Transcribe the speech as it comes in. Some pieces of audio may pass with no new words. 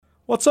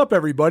What's up,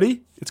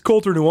 everybody? It's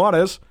Colter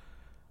Nuanez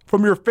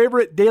from your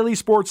favorite daily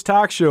sports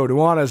talk show,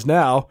 Nuanez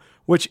Now,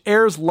 which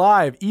airs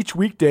live each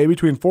weekday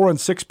between 4 and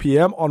 6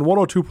 p.m. on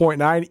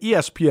 102.9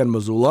 ESPN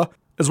Missoula,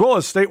 as well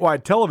as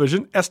statewide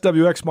television,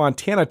 SWX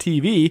Montana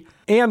TV,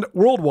 and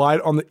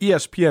worldwide on the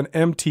ESPN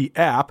MT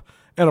app.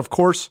 And of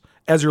course,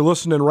 as you're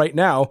listening right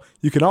now,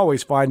 you can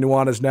always find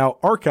Nuanez Now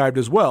archived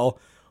as well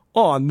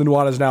on the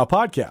Nuanez Now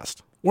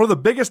podcast. One of the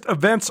biggest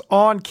events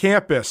on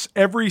campus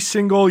every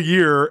single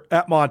year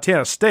at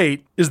Montana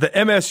State is the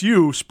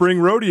MSU Spring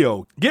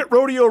Rodeo. Get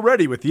rodeo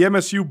ready with the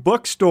MSU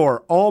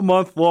Bookstore all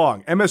month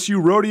long.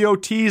 MSU Rodeo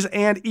tees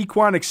and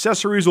equine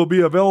accessories will be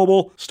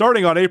available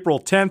starting on April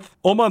 10th.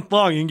 All month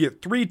long, you can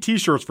get 3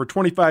 t-shirts for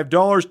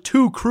 $25,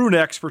 2 crew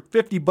necks for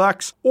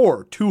 $50,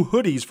 or 2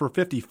 hoodies for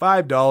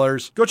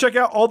 $55. Go check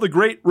out all the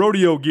great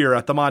rodeo gear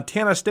at the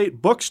Montana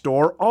State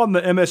Bookstore on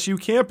the MSU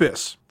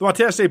campus. The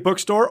Montana State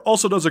Bookstore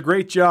also does a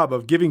great job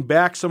of giving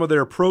back some of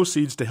their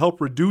proceeds to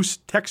help reduce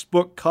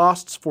textbook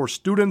costs for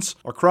students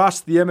across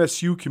the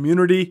MSU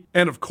community.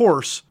 And of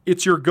course,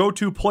 it's your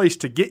go-to place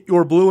to get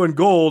your blue and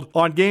gold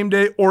on game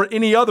day or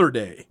any other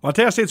day.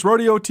 Montana State's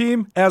rodeo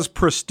team, as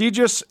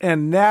prestigious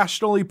and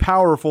nationally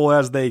powerful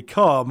as they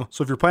come.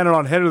 So if you're planning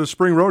on heading to the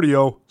spring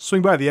rodeo,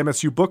 swing by the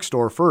MSU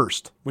Bookstore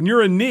first. When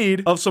you're in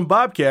need of some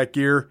Bobcat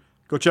gear,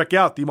 go check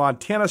out the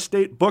Montana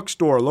State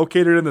Bookstore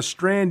located in the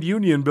Strand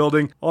Union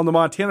Building on the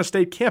Montana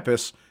State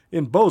campus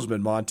in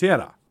Bozeman,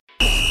 Montana.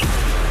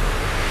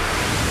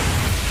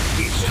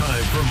 It's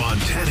time for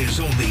Montana's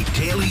only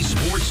daily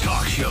sports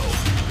talk show,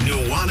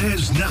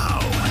 Nuanez Now.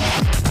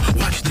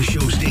 Watch the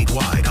show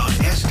statewide on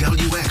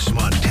SWX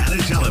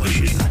Montana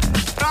Television.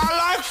 I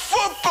like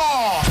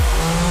football!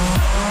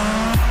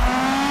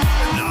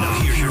 Now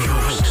here's your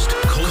host,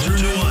 Colter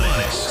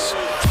Nuanez.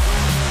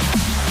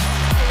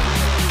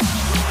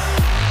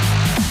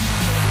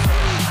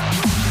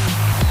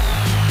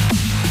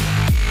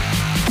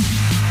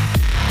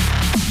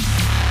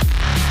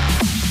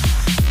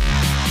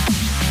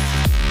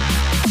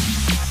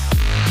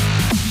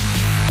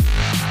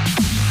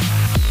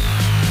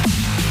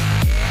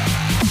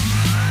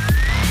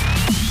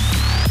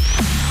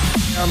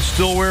 I'm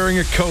still wearing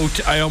a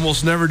coat. I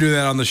almost never do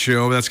that on the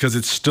show. That's because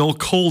it's still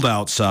cold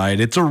outside.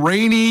 It's a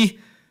rainy,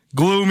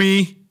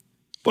 gloomy,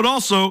 but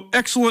also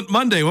excellent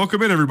Monday.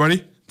 Welcome in,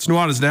 everybody. It's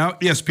Nuanez Now,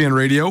 ESPN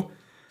Radio,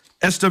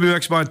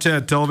 SWX Montana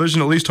Television,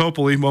 at least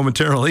hopefully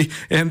momentarily,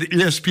 and the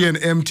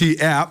ESPN MT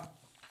app.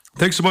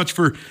 Thanks so much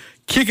for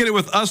kicking it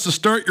with us to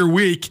start your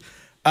week.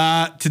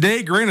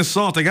 Today, grain of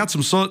salt. I got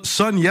some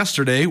sun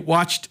yesterday.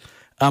 Watched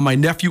my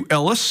nephew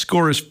Ellis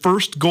score his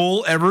first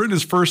goal ever in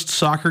his first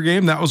soccer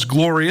game. That was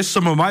glorious.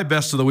 Some of my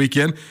best of the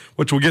weekend,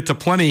 which we'll get to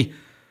plenty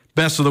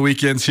best of the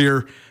weekends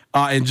here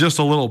in just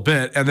a little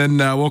bit. And then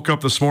woke up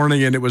this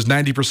morning and it was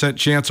 90%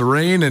 chance of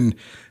rain, and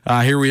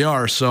here we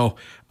are. So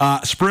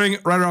spring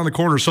right around the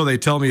corner, so they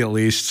tell me at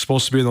least. It's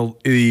supposed to be in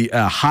the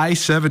high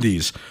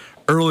 70s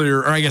earlier,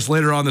 or I guess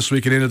later on this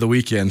week and into the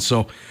weekend.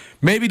 So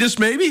maybe,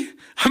 just maybe.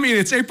 I mean,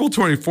 it's April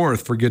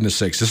 24th, for goodness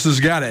sakes. This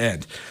has got to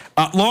end.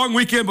 Long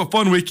weekend, but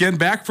fun weekend.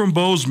 Back from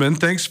Bozeman.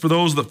 Thanks for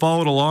those that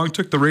followed along.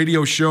 Took the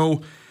radio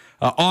show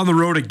on the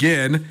road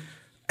again.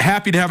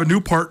 Happy to have a new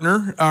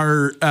partner.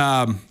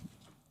 Our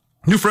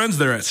new friends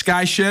there at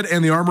Sky Shed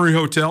and the Armory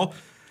Hotel.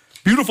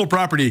 Beautiful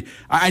property.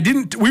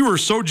 We were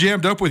so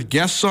jammed up with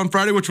guests on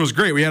Friday, which was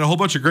great. We had a whole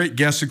bunch of great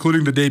guests,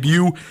 including the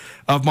debut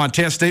of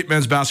Montana State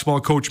men's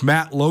basketball coach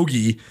Matt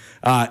Logie.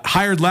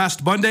 Hired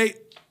last Monday.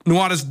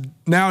 Nuanez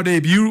Now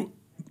debut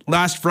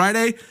last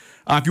Friday.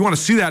 If you want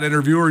to see that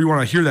interview or you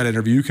want to hear that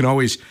interview, you can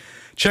always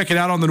check it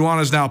out on the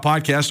Nuanez Now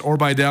podcast or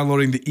by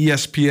downloading the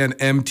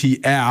ESPN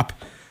MT app.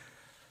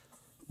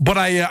 But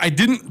I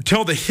didn't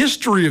tell the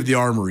history of the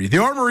Armory. The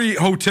Armory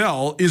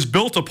Hotel is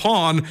built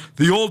upon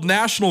the old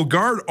National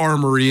Guard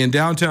Armory in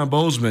downtown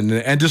Bozeman,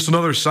 and just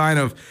another sign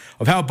of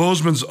how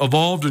Bozeman's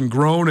evolved and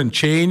grown and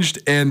changed,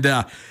 and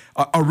a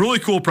really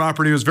cool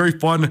property. It was very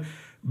fun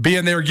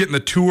being there, getting the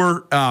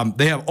tour.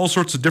 They have all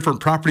sorts of different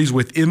properties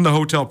within the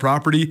hotel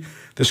property.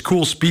 This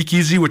cool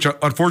speakeasy, which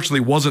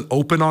unfortunately wasn't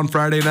open on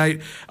Friday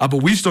night,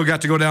 but we still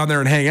got to go down there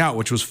and hang out,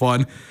 which was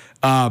fun.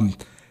 We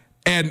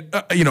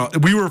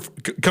were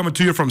coming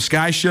to you from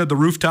Sky Shed, the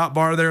rooftop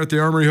bar there at the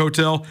Armory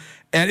Hotel,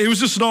 and it was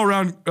just an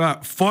all-around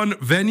fun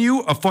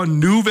venue, a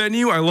fun new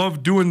venue. I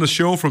love doing the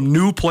show from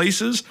new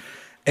places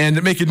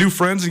and making new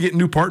friends and getting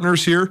new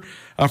partners here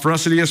for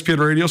us at ESPN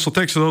Radio. So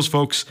thanks to those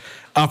folks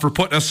for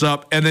putting us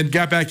up. And then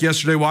got back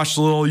yesterday, watched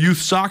a little youth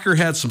soccer,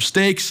 had some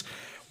steaks,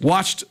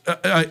 watched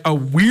a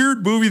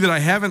weird movie that I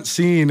haven't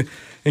seen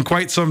in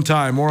quite some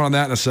time. More on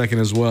that in a second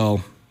as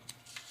well.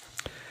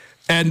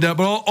 And but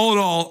all in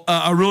all,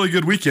 a really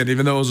good weekend,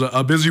 even though it was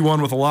a busy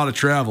one with a lot of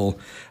travel.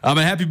 I'm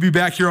happy to be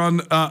back here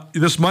on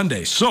this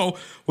Monday. So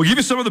we'll give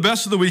you some of the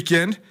best of the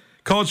weekend,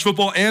 college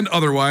football and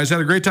otherwise.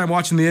 Had a great time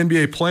watching the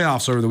NBA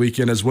playoffs over the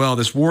weekend as well.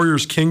 This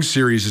Warriors-Kings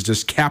series is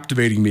just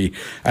captivating me.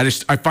 I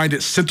find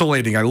it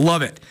scintillating. I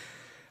love it.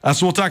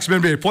 So we'll talk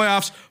some NBA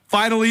playoffs.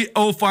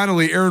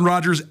 Finally, Aaron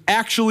Rodgers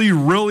actually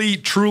really,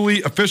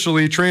 truly,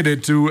 officially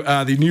traded to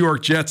the New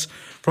York Jets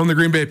from the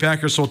Green Bay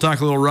Packers. So we'll talk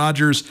a little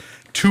Rodgers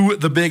to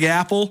the Big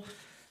Apple.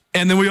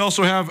 And then we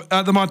also have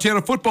the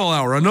Montana Football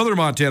Hour, another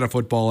Montana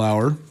Football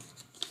Hour.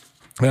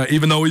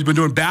 Even though we've been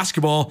doing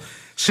basketball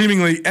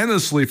seemingly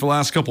endlessly for the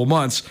last couple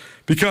months,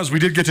 because we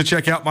did get to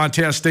check out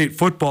Montana State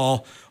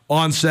football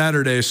on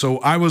Saturday. So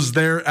I was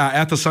there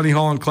at the Sonny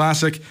Holland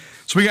Classic.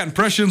 So we got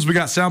impressions, we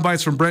got sound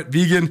bites from Brent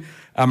Vigen,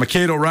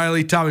 McCade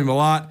O'Reilly, Tommy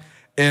Mellott,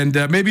 and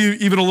maybe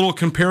even a little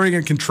comparing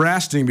and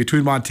contrasting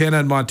between Montana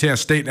and Montana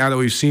State now that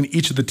we've seen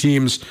each of the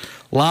teams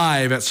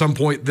live at some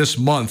point this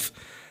month.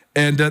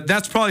 And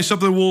that's probably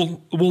something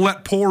we'll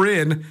let pour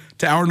in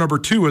to hour number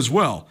 2 as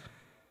well.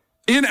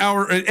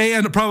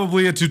 And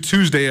probably into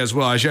Tuesday as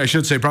well. I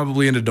should say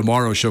probably into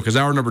tomorrow's show, because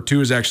hour number 2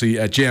 is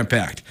actually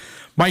jam-packed.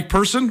 Mike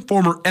Person,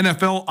 former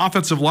NFL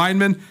offensive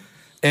lineman,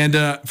 and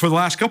for the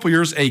last couple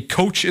years, a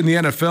coach in the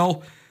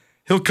NFL.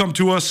 He'll come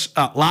to us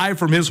live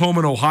from his home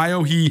in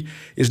Ohio. He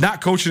is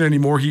not coaching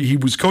anymore. He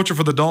was coaching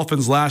for the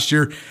Dolphins last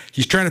year.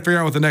 He's trying to figure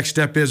out what the next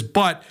step is.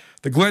 But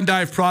the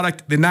Glendive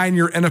product, the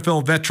 9-year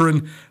NFL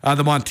veteran,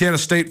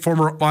 the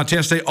former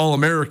Montana State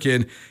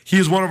All-American, he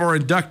is one of our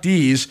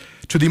inductees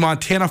to the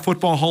Montana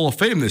Football Hall of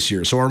Fame this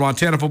year. So our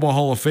Montana Football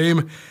Hall of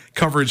Fame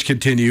coverage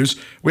continues.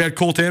 We had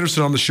Colt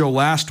Anderson on the show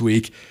last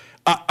week.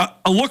 A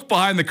look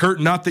behind the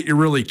curtain, not that you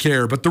really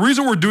care, but the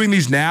reason we're doing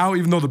these now,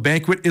 even though the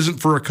banquet isn't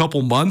for a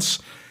couple months,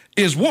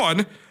 is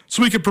one,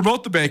 so we can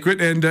promote the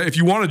banquet. And if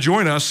you want to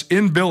join us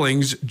in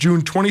Billings,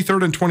 June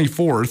 23rd and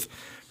 24th,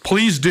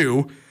 please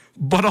do.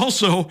 But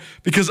also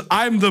because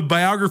I'm the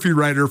biography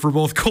writer for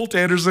both Colt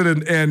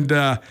Anderson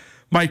and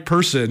Mike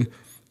Person.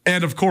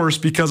 And of course,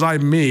 because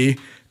I'm me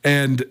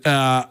and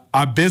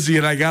I'm busy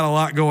and I got a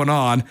lot going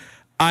on,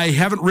 I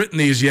haven't written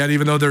these yet,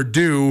 even though they're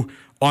due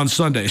on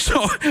Sunday.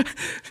 So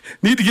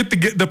need to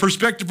get the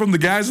perspective from the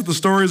guys that the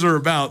stories are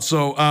about.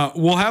 So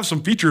we'll have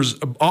some features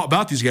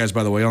about these guys,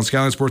 by the way, on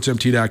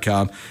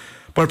SkylineSportsMT.com.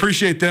 But I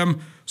appreciate them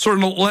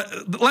sort of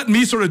letting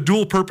me sort of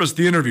dual purpose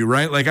the interview,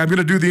 right? Like, I'm going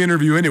to do the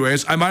interview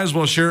anyways. I might as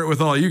well share it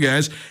with all you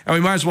guys, and we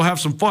might as well have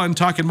some fun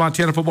talking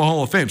Montana Football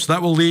Hall of Fame. So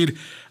that will lead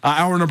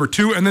hour number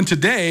 2. And then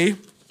today,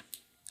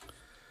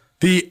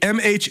 the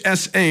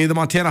MHSA, the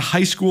Montana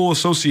High School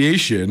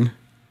Association,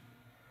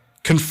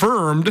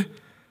 confirmed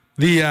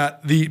the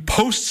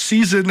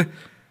postseason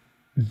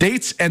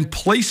dates and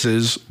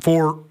places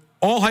for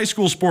all high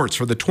school sports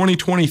for the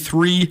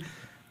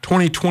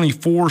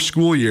 2023-2024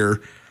 school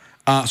year.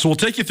 So we'll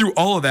take you through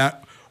all of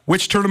that,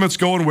 which tournaments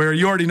going where.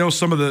 You already know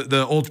some of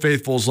the old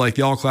faithfuls, like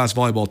the all-class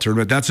volleyball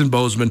tournament. That's in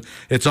Bozeman.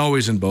 It's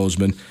always in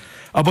Bozeman.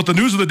 But the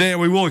news of the day,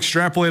 and we will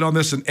extrapolate on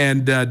this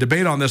and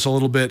debate on this a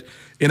little bit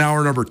in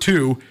hour number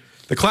 2,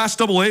 the Class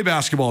AA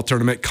basketball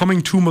tournament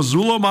coming to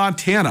Missoula,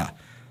 Montana.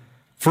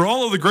 For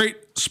all of the great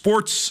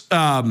sports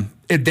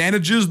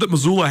advantages that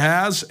Missoula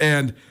has,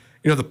 and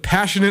the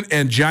passionate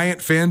and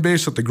giant fan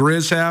base that the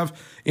Grizz have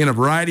in a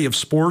variety of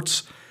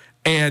sports,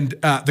 and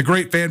the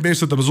great fan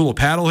base that the Missoula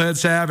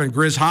Paddleheads have, and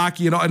Grizz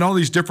hockey, and all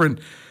these different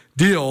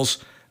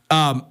deals,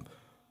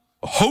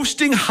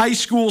 hosting high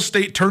school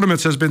state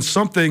tournaments has been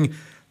something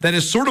that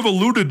has sort of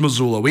eluded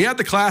Missoula. We had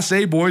the Class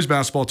A boys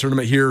basketball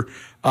tournament here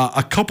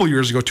a couple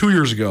years ago, 2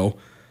 years ago,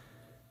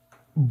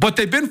 but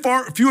they've been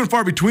few and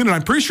far between, and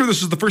I'm pretty sure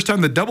this is the first time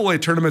the AA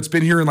tournament's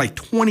been here in like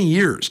 20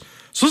 years.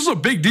 So this is a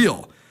big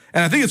deal,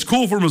 and I think it's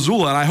cool for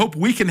Missoula, and I hope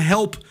we can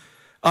help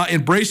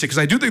embrace it, because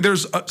I do think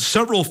there's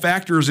several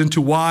factors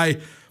into why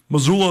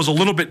Missoula is a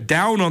little bit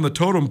down on the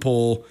totem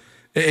pole,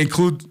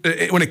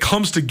 when it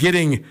comes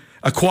to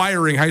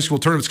acquiring high school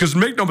tournaments. Because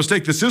make no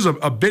mistake, this is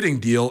a bidding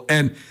deal,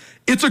 and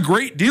it's a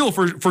great deal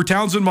for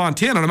towns in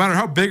Montana. No matter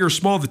how big or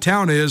small the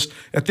town is,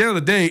 at the end of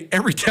the day,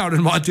 every town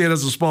in Montana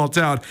is a small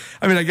town.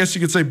 I mean, I guess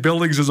you could say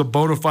Billings is a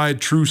bona fide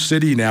true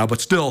city now,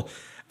 but still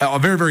a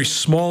very, very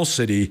small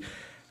city.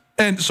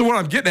 And so what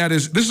I'm getting at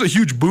is this is a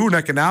huge boon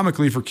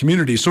economically for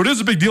communities. So it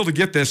is a big deal to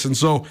get this, and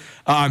so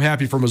I'm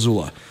happy for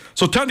Missoula.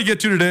 So ton to get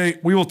to today.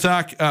 We will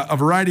talk a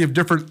variety of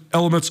different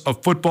elements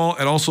of football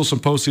and also some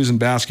postseason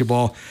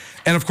basketball.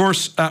 And, of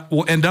course,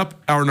 we'll end up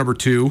hour number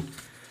 2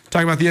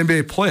 talking about the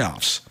NBA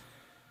playoffs.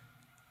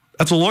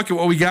 That's a look at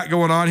what we got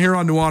going on here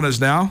on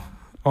Nuanez Now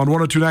on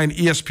 102.9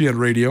 ESPN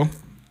Radio,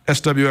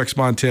 SWX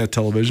Montana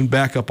Television,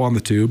 back up on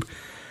the tube,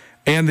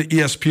 and the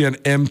ESPN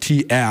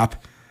MT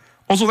app.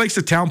 Also, thanks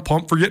to Town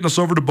Pump for getting us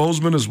over to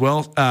Bozeman as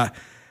well. I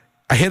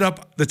hit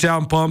up the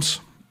Town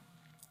Pumps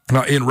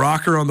in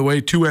Rocker on the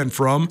way to and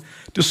from.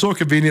 Just so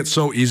convenient,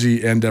 so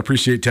easy, and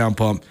appreciate Town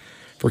Pump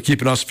for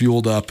keeping us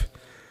fueled up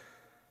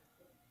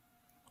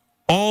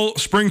all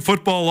spring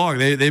football long.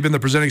 They've been the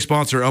presenting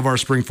sponsor of our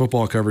spring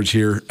football coverage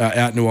here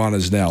at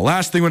Nuanez Now.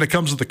 Last thing when it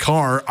comes to the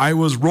car, I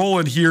was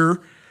rolling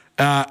here,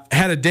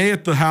 had a day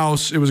at the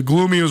house. It was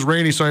gloomy, it was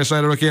rainy, so I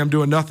decided, okay, I'm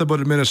doing nothing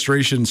but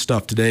administration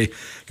stuff today.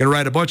 Going to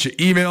write a bunch of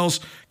emails,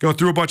 go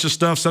through a bunch of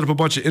stuff, set up a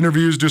bunch of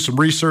interviews, do some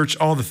research,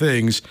 all the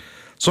things.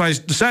 So I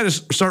decided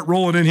to start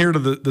rolling in here to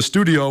the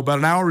studio about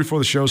an hour before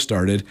the show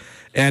started,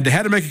 and I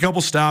had to make a couple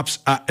stops.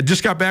 I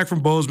just got back from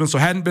Bozeman, so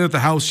I hadn't been at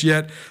the house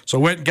yet, so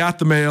I went and got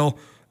the mail,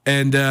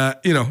 And,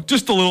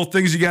 just the little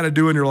things you got to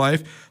do in your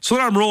life. So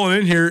then I'm rolling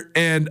in here,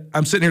 and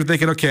I'm sitting here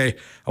thinking, okay,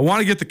 I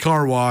want to get the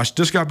car washed.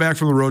 Just got back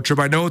from the road trip.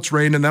 I know it's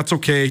raining. That's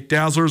okay.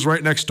 Dazzler's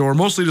right next door.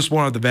 Mostly just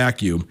wanted the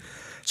vacuum.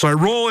 So I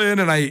roll in,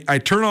 and I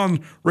turn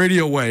on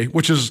Radio Way,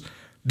 which is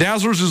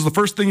Dazzler's is the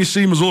first thing you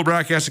see. Missoula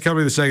Broadcasting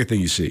Company, the second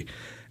thing you see.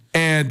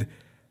 And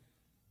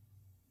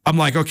I'm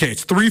like, okay,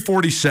 it's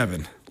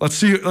 3:47. Let's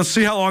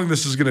see how long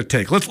this is going to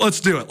take. Let's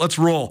do it. Let's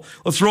roll.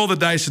 Let's roll the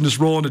dice and just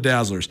roll into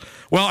Dazzlers.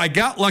 Well, I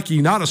got lucky.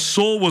 Not a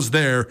soul was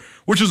there,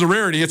 which is a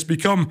rarity. It's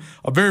become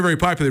a very, very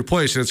popular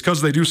place, and it's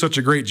because they do such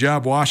a great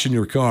job washing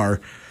your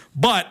car.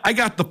 But I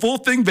got the full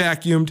thing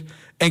vacuumed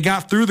and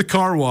got through the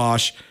car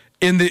wash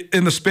in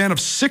the span of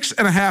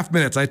 6.5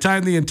 minutes. I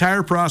timed the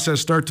entire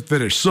process start to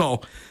finish.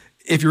 So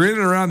if you're in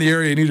and around the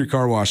area and need your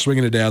car washed, swing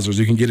into Dazzlers.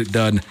 You can get it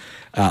done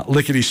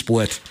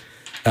lickety-split.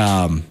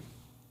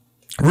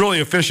 Really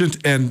efficient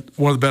and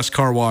one of the best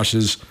car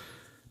washes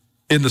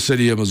in the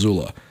city of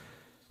Missoula.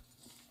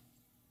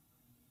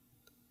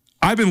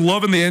 I've been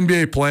loving the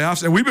NBA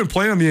playoffs, and we've been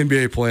playing on the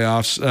NBA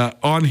playoffs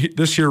on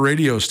this here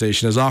radio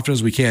station as often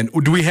as we can.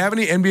 Do we have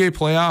any NBA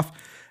playoff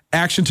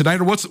action tonight,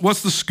 or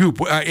what's the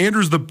scoop?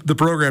 Andrew's the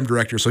program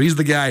director, so he's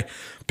the guy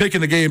picking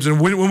the games.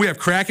 And when we have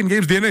Kraken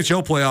games, the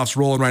NHL playoffs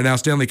rolling right now,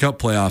 Stanley Cup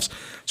playoffs.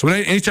 So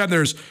anytime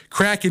there's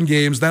Kraken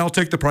games, that'll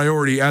take the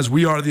priority, as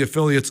we are the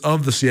affiliates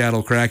of the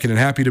Seattle Kraken, and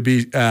happy to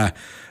be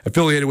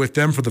affiliated with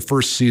them for the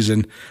first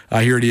season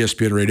here at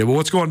ESPN Radio. But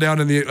what's going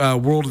down in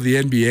the world of the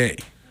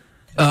NBA?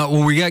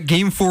 Well, we got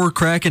Game 4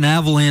 Kraken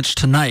Avalanche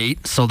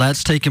tonight, so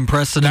that's taking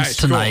precedence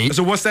tonight. Cool.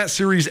 So what's that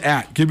series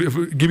at? Give me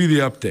the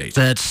update.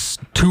 That's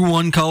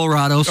 2-1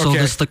 Colorado, so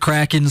this is the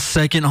Kraken's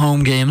second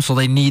home game, so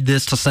they need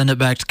this to send it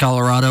back to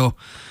Colorado.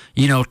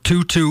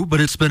 2-2, but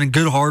it's been a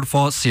good,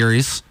 hard-fought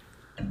series.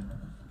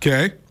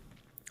 Okay.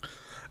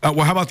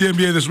 Well, how about the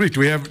NBA this week?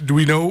 Do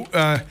we know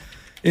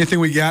anything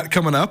we got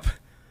coming up?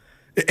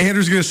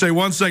 Andrew's going to say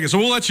 1 second, so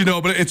we'll let you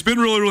know, but it's been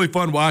really, really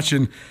fun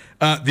watching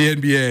the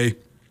NBA.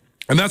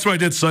 And that's what I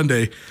did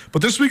Sunday.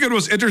 But this weekend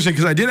was interesting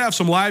because I did have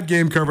some live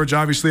game coverage,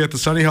 obviously, at the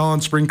Sonny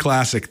Holland Spring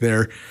Classic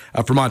there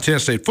for Montana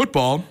State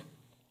football.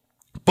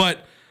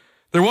 But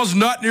there was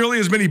not nearly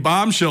as many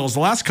bombshells. The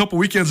last couple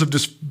weekends have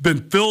just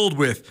been filled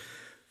with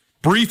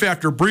brief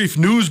after brief,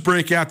 news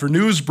break after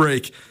news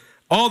break.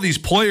 All these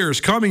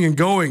players coming and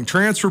going,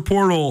 transfer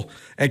portal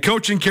and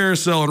coaching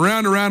carousel, and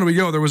round we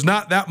go. There was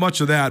not that much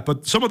of that,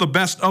 but some of the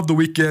best of the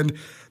weekend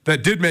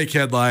that did make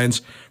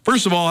headlines.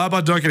 First of all, how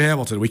about Duncan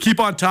Hamilton? We keep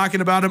on talking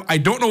about him. I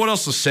don't know what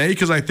else to say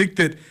because I think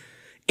that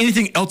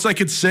anything else I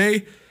could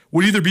say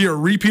would either be a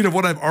repeat of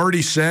what I've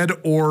already said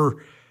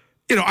or,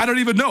 I don't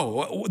even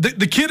know.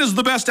 The kid is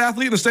the best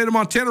athlete in the state of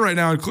Montana right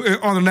now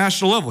on the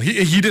national level.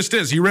 He just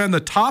is. He ran the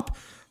top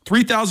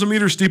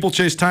 3,000-meter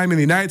steeplechase time in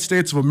the United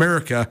States of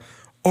America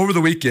over the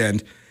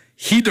weekend.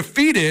 He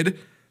defeated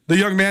the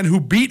young man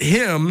who beat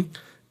him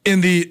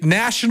in the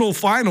national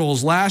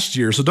finals last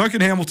year. So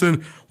Duncan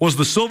Hamilton was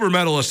the silver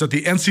medalist at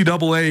the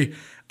NCAA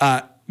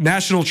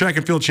National Track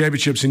and Field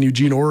Championships in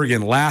Eugene,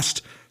 Oregon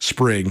last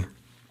spring.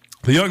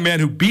 The young man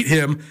who beat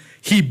him,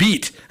 he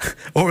beat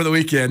over the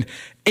weekend.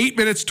 8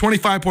 minutes,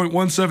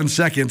 25.17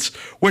 seconds,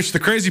 which the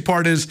crazy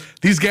part is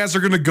these guys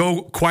are going to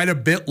go quite a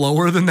bit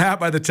lower than that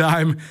by the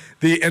time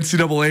the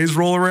NCAAs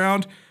roll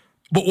around.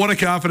 But what a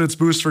confidence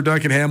boost for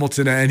Duncan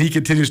Hamilton, and he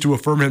continues to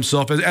affirm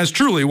himself as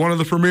truly one of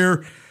the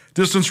premier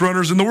distance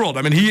runners in the world.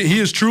 I mean, he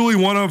is truly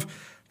one of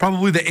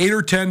probably the 8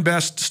 or 10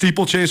 best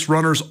steeplechase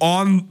runners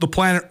on the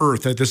planet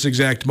Earth at this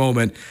exact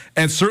moment,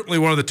 and certainly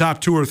one of the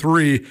top 2 or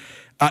 3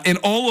 in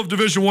all of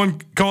Division I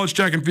college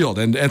track and field.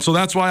 And so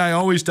that's why I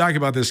always talk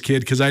about this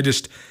kid, because I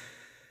just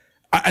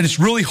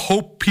really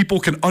hope people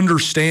can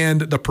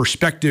understand the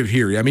perspective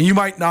here. I mean, you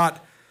might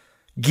not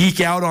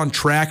geek out on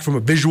track from a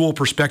visual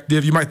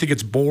perspective. You might think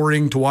it's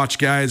boring to watch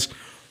guys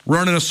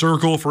run in a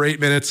circle for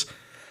 8 minutes.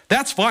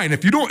 That's fine.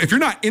 If you're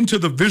not into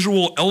the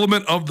visual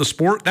element of the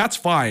sport, that's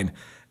fine.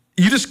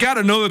 You just got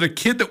to know that a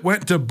kid that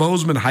went to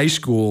Bozeman High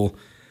School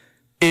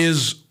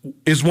is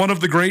one of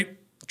the great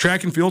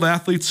track and field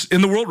athletes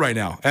in the world right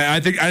now. I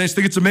just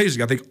think it's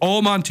amazing. I think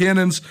all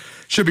Montanans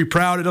should be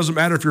proud. It doesn't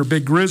matter if you're a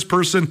big Grizz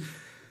person.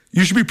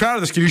 You should be proud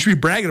of this kid. You should be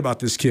bragging about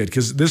this kid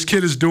because this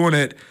kid is doing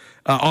it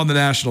on the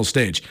national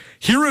stage.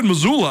 Here in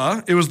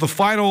Missoula, it was the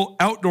final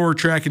outdoor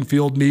track and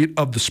field meet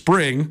of the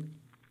spring.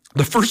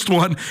 The first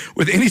one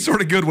with any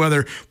sort of good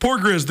weather. Poor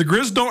Grizz. The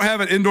Grizz don't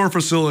have an indoor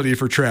facility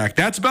for track.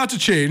 That's about to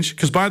change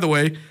because, by the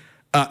way,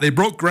 they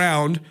broke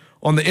ground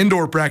on the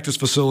indoor practice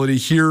facility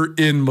here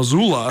in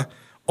Missoula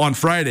on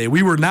Friday.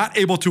 We were not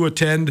able to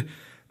attend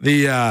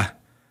the,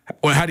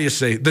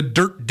 the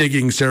dirt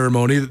digging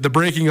ceremony, the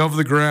breaking of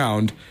the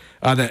ground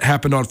that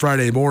happened on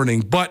Friday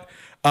morning. But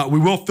we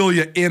will fill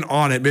you in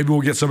on it. Maybe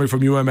we'll get somebody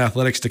from UM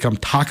Athletics to come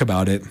talk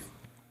about it.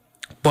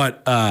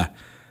 But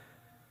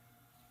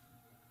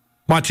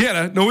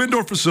Montana, no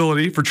indoor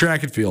facility for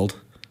track and field.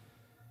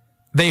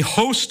 They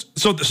host,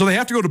 so they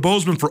have to go to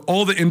Bozeman for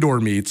all the indoor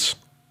meets.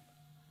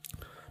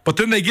 But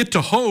then they get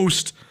to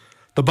host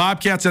the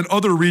Bobcats and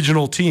other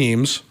regional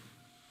teams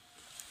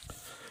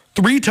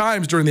 3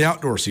 times during the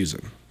outdoor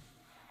season.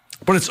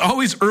 But it's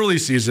always early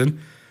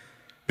season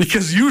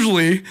because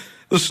usually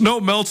the snow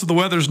melts and the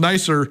weather's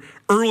nicer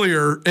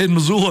earlier in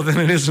Missoula than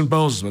it is in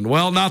Bozeman.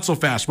 Well, not so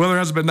fast. Weather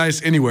hasn't been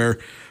nice anywhere.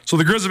 So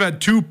the Grizz have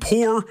had 2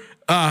 poor,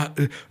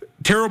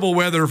 terrible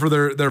weather for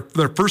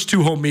their first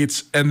 2 home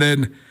meets, and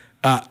then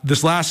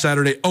this last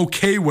Saturday,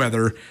 okay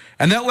weather.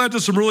 And that led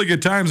to some really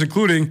good times,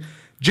 including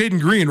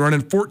Jaden Green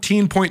running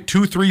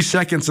 14.23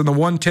 seconds in the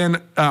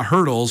 110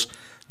 hurdles.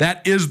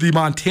 That is the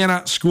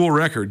Montana school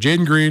record.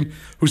 Jaden Green,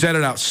 who's had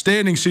an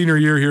outstanding senior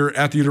year here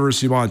at the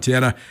University of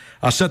Montana,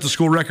 set the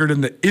school record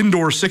in the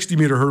indoor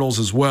 60-meter hurdles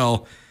as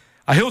well.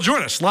 He'll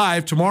join us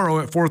live tomorrow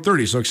at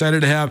 4:30. So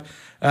excited to have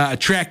a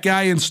track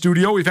guy in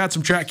studio. We've had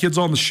some track kids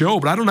on the show,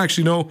 but I don't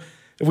actually know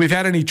if we've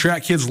had any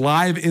track kids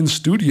live in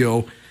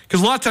studio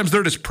because a lot of times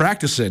they're just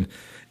practicing.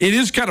 It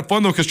is kind of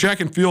fun, though, because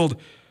track and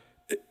field,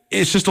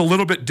 it's just a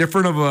little bit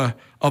different of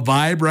a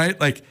vibe, right?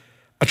 Like,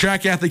 a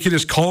track athlete can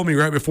just call me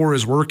right before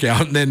his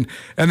workout and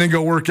then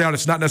go work out.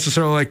 It's not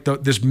necessarily like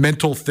this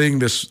mental thing,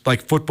 this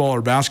like football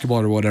or basketball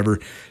or whatever.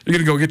 You're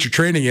going to go get your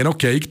training in.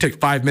 Okay, you can take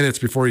 5 minutes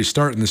before you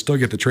start and then still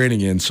get the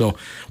training in. So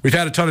we've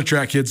had a ton of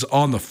track kids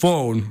on the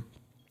phone,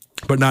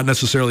 but not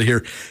necessarily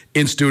here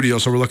in studio.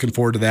 So we're looking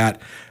forward to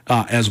that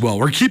as well.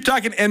 We're going to keep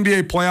talking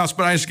NBA playoffs,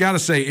 but I just got to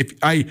say,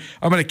 I'm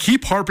going to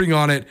keep harping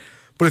on it.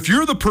 But if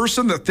you're the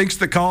person that thinks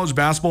that college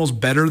basketball is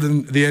better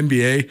than the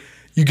NBA,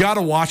 you got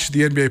to watch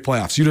the NBA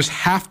playoffs. You just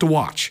have to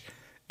watch.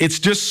 It's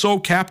just so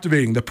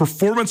captivating. The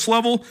performance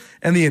level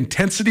and the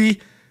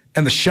intensity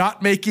and the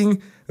shot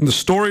making and the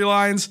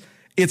storylines,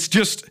 it's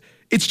just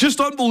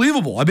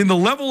unbelievable. I mean, the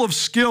level of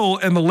skill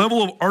and the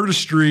level of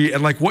artistry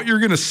and like what you're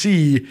going to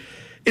see,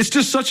 it's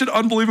just such an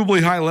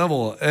unbelievably high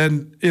level.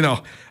 And, you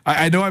know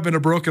I've been a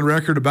broken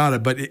record about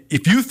it, but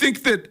if you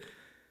think that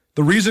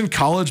the reason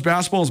college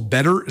basketball is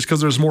better is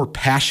because there's more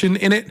passion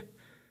in it,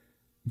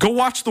 go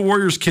watch the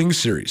Warriors-Kings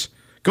series.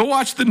 Go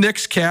watch the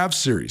Knicks-Cavs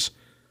series.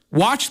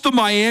 Watch the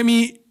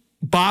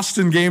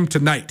Miami-Boston game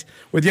tonight.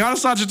 With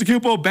Giannis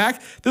Antetokounmpo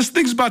back, this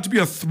thing's about to be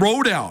a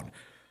throwdown.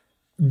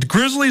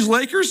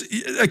 Grizzlies-Lakers,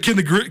 can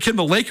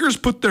the Lakers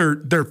put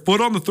their foot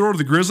on the throat of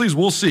the Grizzlies?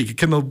 We'll see.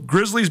 Can the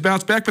Grizzlies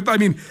bounce back? But, I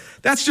mean,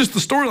 that's just the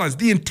storylines.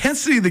 The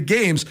intensity of the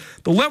games,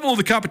 the level of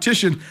the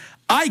competition,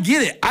 I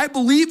get it. I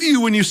believe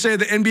you when you say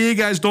the NBA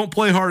guys don't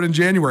play hard in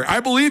January. I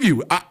believe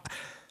you.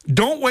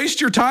 Don't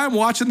waste your time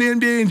watching the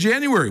NBA in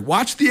January.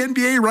 Watch the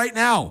NBA right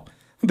now.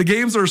 The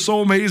games are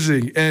so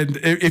amazing. And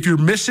if you're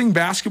missing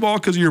basketball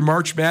because of your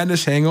March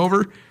Madness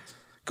hangover,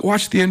 go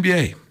watch the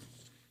NBA.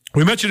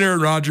 We mentioned Aaron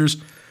Rodgers.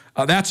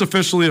 That's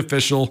officially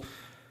official.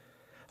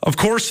 Of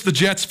course, the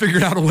Jets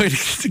figured out a way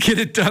to get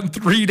it done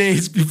 3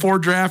 days before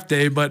draft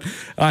day, but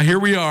here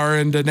we are,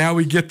 and now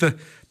we get the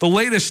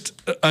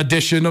latest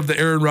edition of the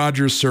Aaron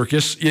Rodgers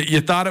circus. You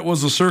thought it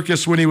was a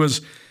circus when he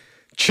was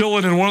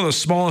chilling in one of the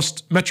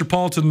smallest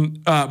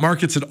metropolitan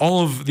markets in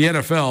all of the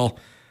NFL.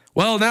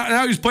 Well,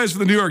 now he's plays for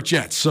the New York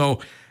Jets. So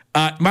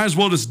might as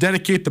well just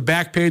dedicate the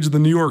back page of the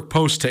New York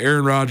Post to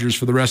Aaron Rodgers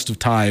for the rest of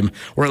time,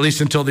 or at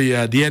least until the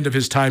end of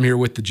his time here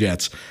with the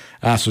Jets.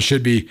 So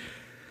should be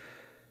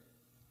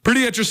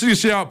pretty interesting to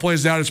see how it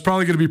plays out. It's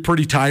probably going to be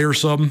pretty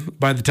tiresome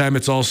by the time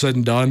it's all said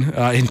and done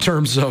in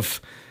terms of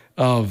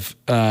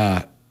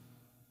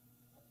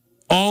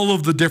all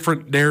of the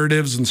different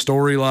narratives and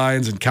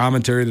storylines and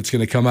commentary that's going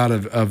to come out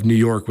of New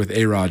York with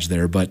A-Raj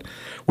there. But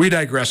we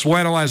digress. We'll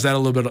analyze that a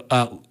little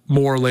bit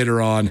more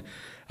later on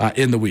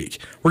in the week.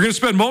 We're going to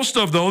spend most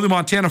of, though, the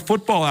Montana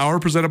Football Hour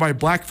presented by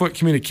Blackfoot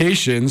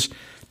Communications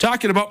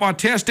talking about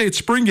Montana State's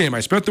spring game. I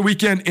spent the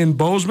weekend in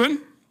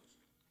Bozeman.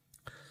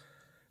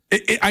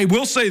 I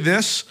will say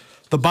this.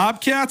 The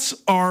Bobcats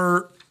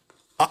are,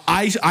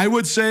 I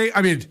would say,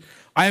 I mean,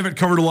 I haven't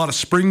covered a lot of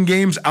spring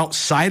games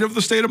outside of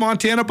the state of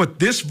Montana, but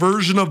this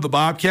version of the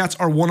Bobcats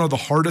are one of the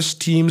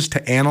hardest teams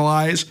to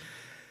analyze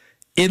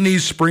in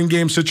these spring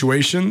game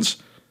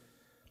situations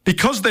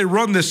because they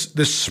run this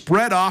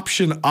spread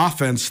option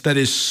offense that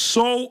is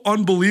so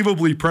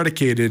unbelievably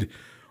predicated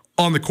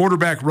on the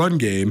quarterback run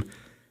game,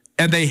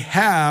 and they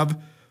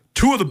have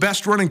two of the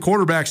best running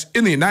quarterbacks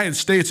in the United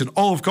States in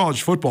all of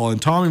college football, in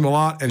Tommy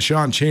Mellott and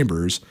Sean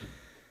Chambers.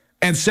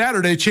 And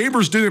Saturday,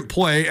 Chambers didn't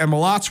play, and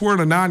Mellott's wearing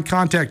a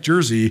non-contact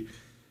jersey.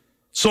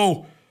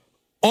 So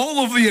all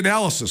of the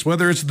analysis,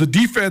 whether it's the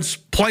defense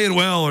playing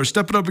well or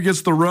stepping up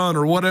against the run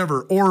or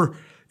whatever, or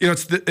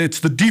it's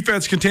the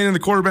defense containing the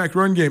quarterback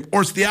run game,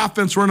 or it's the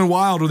offense running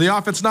wild or the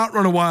offense not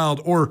running wild,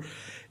 or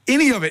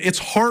any of it, it's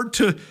hard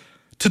to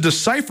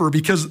decipher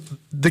because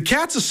the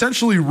Cats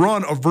essentially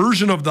run a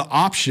version of the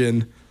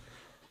option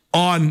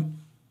on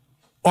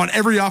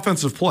every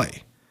offensive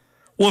play.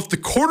 Well, if the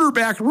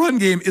quarterback run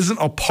game isn't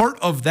a part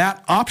of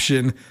that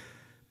option,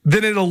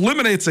 then it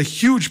eliminates a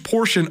huge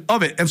portion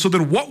of it. And so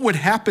then what would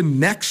happen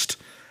next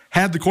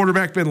had the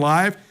quarterback been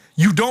live?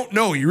 You don't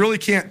know. You really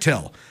can't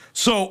tell.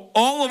 So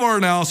all of our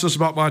analysis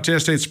about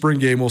Montana State's spring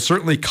game will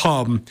certainly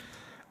come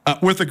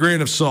with a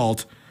grain of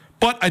salt.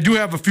 But I do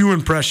have a few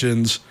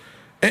impressions,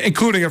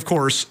 including, of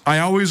course, I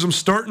always am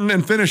starting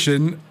and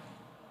finishing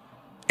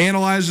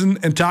analyzing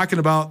and talking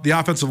about the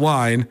offensive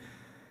line,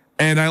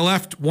 and I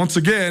left once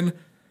again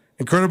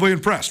incredibly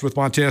impressed with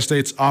Montana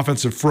State's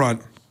offensive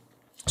front.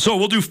 So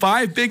we'll do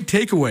 5 big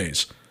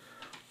takeaways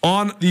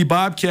on the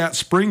Bobcat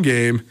spring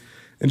game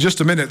in just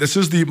a minute. This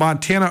is the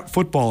Montana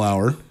Football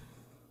Hour.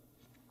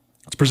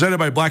 It's presented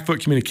by Blackfoot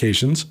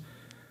Communications.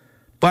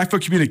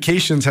 Blackfoot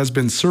Communications has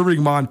been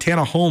serving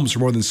Montana homes for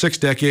more than 6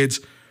 decades,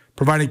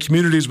 providing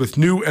communities with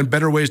new and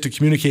better ways to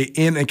communicate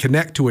in and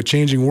connect to a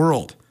changing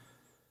world.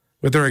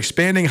 With their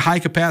expanding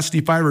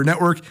high-capacity fiber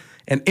network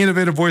and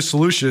innovative voice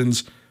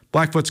solutions,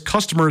 Blackfoot's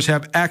customers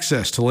have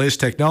access to the latest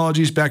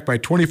technologies backed by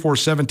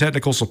 24/7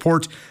 technical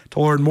support.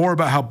 To learn more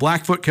about how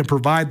Blackfoot can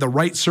provide the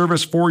right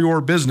service for your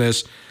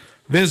business,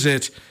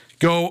 visit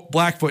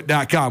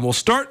goblackfoot.com. We'll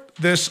start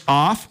this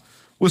off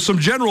with some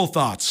general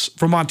thoughts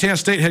from Montana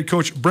State head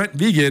coach Brent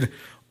Vigen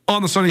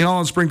on the Sonny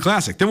Holland Spring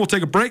Classic. Then we'll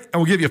take a break, and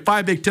we'll give you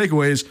 5 big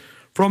takeaways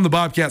from the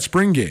Bobcat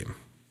spring game.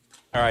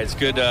 All right, it's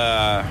good.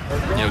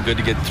 Good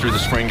to get through the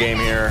spring game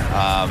here.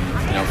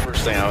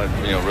 First thing I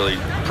would, really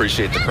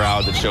appreciate the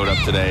crowd that showed up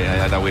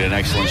today. I thought we had an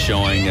excellent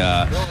showing.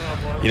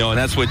 And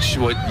that's what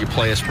you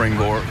play a spring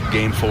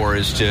game for,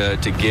 is to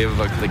give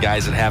the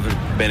guys that haven't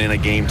been in a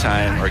game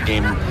time or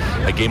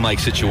a game-like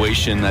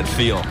situation that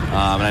feel.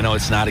 And I know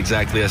it's not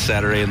exactly a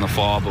Saturday in the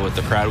fall, but with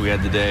the crowd we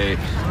had today,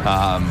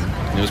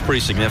 it was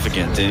pretty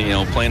significant.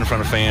 And playing in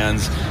front of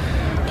fans,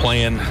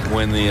 playing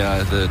when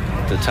the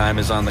time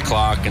is on the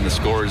clock and the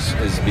score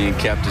is being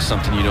kept is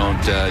something you don't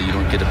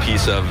get a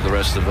piece of the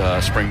rest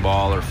of spring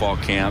ball or fall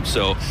camp.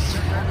 So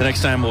the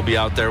next time we'll be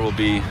out there will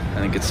be, I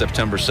think it's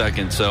September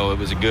 2nd. So it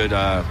was a good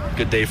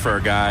day for our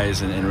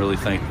guys, and really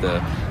thank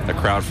the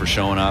crowd for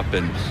showing up.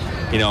 And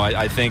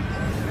I think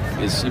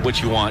is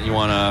what you want. You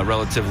want a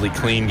relatively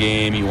clean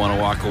game. You want to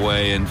walk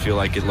away and feel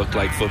like it looked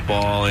like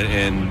football.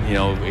 And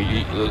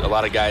a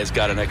lot of guys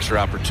got an extra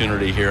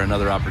opportunity here,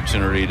 another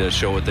opportunity to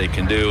show what they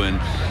can do. And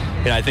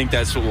I think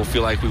that's what we'll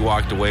feel like we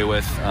walked away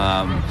with.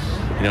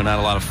 Not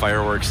a lot of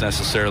fireworks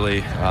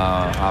necessarily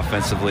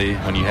offensively.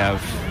 When you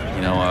have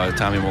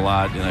Tommy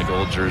Mellott in a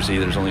gold jersey,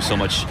 there's only so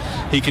much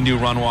he can do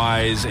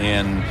run-wise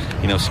and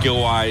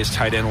skill-wise,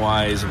 tight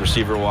end-wise,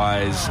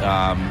 receiver-wise.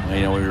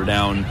 We were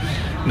down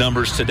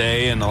numbers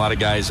today, and a lot of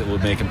guys that were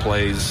making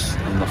plays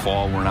in the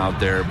fall weren't out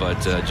there,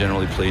 but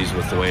generally pleased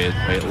with the way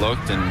it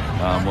looked, and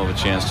we'll have a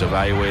chance to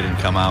evaluate and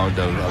come out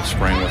of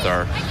spring with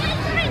our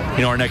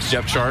next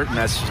depth chart, and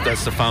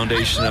that's the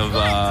foundation of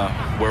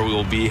where we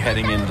will be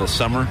heading into the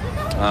summer.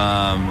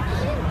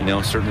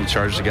 Certainly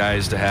charge the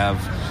guys to have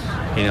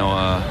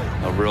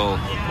a real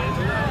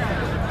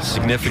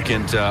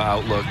significant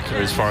outlook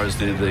as far as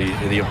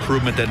the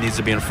improvement that needs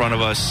to be in front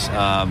of us.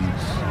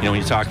 When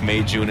you talk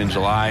May, June, and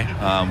July,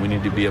 we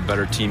need to be a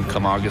better team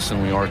come August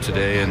than we are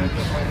today, and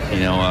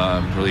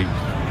really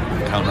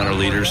counting on our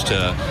leaders to,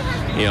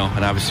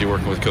 and obviously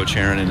working with Coach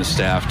Herron and his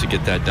staff to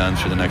get that done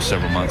through the next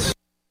several months.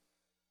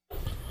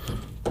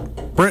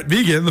 Brent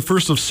Vigen, the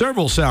first of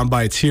several sound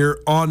bites here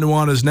on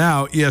Nuanez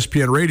Now,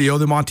 ESPN Radio.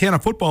 The Montana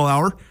Football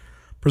Hour,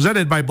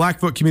 presented by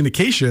Blackfoot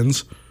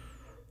Communications,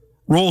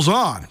 rolls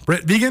on.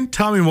 Brent Vigen,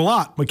 Tommy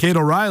Mellott, McCade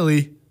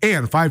O'Reilly,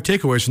 and 5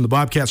 takeaways from the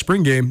Bobcat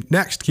spring game.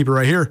 Next, keep it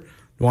right here.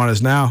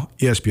 Nuanez Now,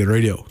 ESPN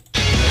Radio.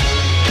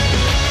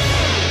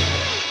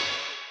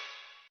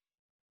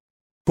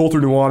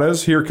 Colter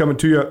Nuanez here, coming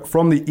to you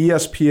from the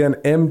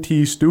ESPN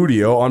MT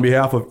studio on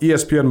behalf of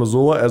ESPN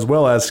Missoula as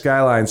well as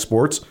Skyline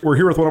Sports. We're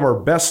here with one of our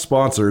best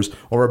sponsors,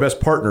 one of our best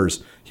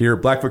partners here,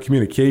 Blackfoot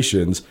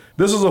Communications.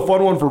 This is a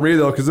fun one for me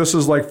though, because this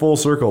is like full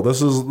circle.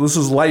 This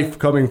is life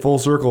coming full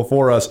circle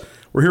for us.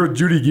 We're here with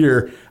Judy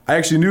Gear. I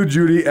actually knew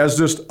Judy as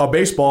just a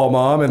baseball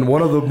mom and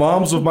one of the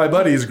moms of my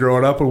buddies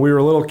growing up when we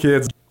were little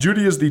kids.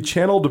 Judy is the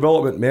Channel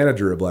Development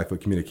Manager at Blackfoot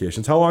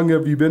Communications. How long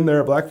have you been there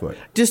at Blackfoot?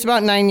 Just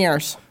about 9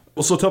 years.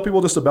 Well, so tell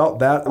people just about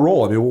that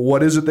role. I mean,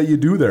 what is it that you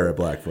do there at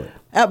Blackfoot?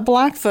 At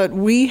Blackfoot,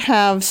 we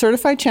have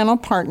certified channel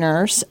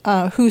partners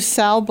who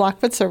sell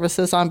Blackfoot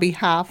services on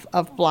behalf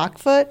of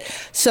Blackfoot.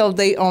 So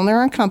they own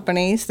their own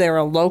companies. They're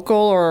a local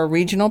or a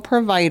regional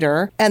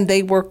provider, and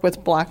they work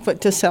with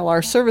Blackfoot to sell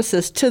our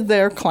services to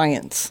their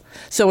clients.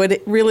 So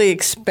it really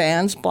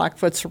expands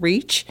Blackfoot's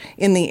reach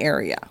in the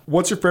area.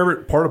 What's your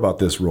favorite part about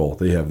this role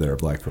that you have there at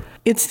Blackfoot?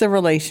 It's the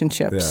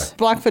relationships. Yeah.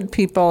 Blackfoot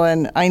people,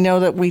 and I know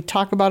that we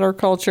talk about our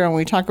culture and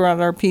we talk about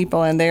our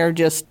people, and they are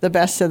just the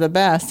best of the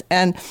best.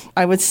 And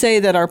I would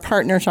say that our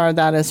partners are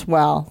that as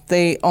well.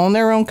 They own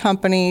their own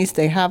companies,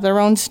 they have their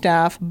own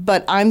staff,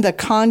 but I'm the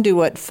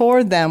conduit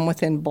for them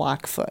within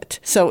Blackfoot.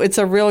 So it's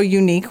a real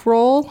unique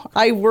role.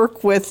 I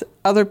work with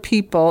other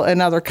people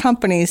and other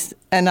companies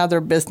and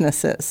other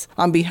businesses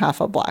on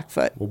behalf of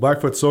Blackfoot. Well,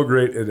 Blackfoot's so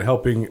great at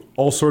helping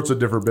all sorts of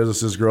different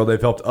businesses grow. They've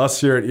helped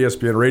us here at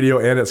ESPN Radio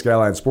and at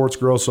Skyline Sports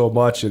grow so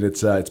much, and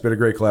it's been a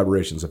great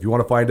collaboration. So if you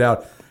want to find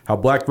out how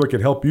Blackfoot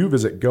can help you,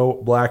 visit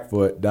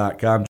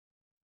goblackfoot.com.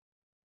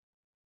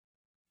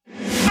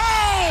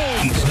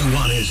 It's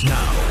Nuanez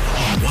Now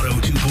on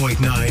 102.9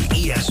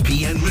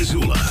 ESPN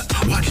Missoula.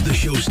 Watch the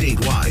show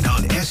statewide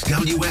on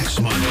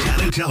SWX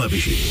Montana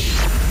Television.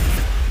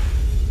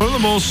 One of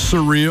the most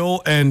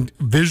surreal and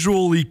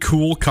visually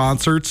cool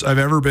concerts I've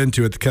ever been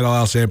to at the Kettle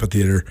House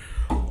Amphitheater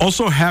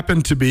also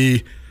happened to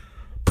be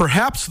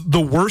perhaps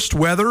the worst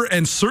weather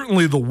and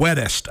certainly the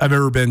wettest I've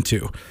ever been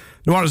to.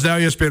 Nuanez Now,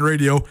 ESPN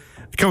Radio,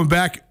 coming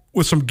back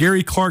with some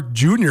Gary Clark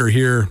Jr.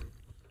 here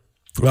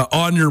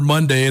on your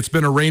Monday. It's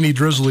been a rainy,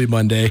 drizzly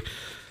Monday.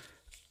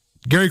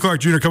 Gary Clark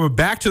Jr. coming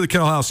back to the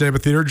Kettle House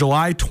Amphitheater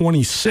July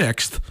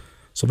 26th.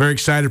 So very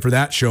excited for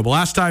that show. But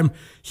last time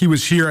he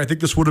was here, I think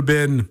this would have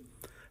been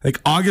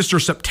August or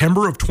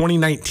September of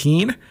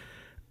 2019.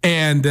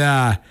 And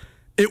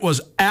it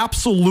was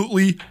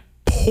absolutely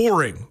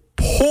pouring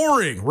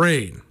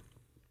rain.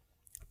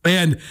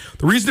 And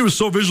the reason it was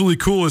so visually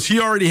cool is he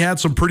already had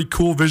some pretty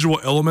cool visual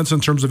elements in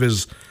terms of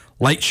his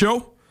light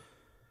show.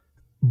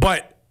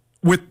 But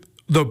with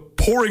the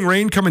pouring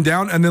rain coming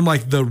down and then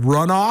the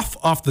runoff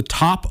off the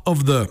top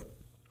of the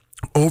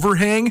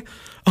overhang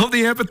of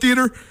the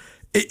amphitheater,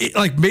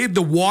 it made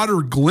the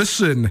water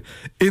glisten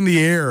in the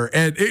air.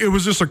 And it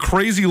was just a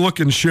crazy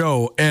looking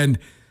show. And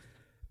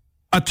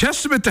a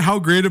testament to how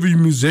great of a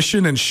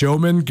musician and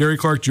showman Gary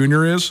Clark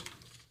Jr. is,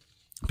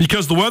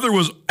 because the weather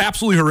was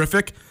absolutely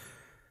horrific.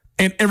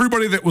 And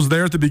everybody that was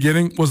there at the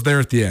beginning was there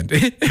at the end.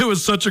 It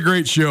was such a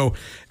great show.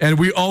 And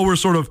we all were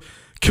sort of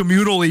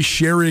communally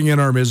sharing in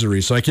our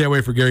misery. So I can't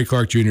wait for Gary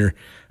Clark Jr.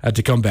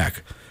 To come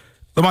back.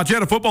 The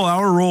Montana Football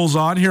Hour rolls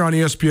on here on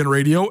ESPN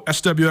Radio,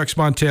 SWX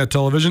Montana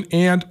Television,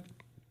 and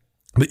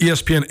the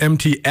ESPN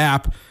MT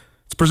app.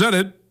 It's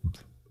presented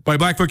by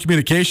Blackfoot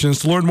Communications.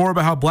 To learn more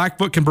about how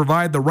Blackfoot can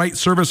provide the right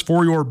service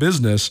for your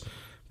business,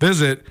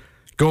 visit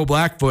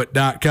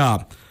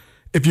goblackfoot.com.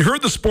 If you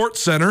heard the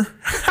Sports Center,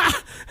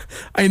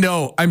 I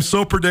know, I'm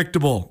so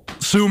predictable.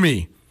 Sue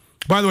me.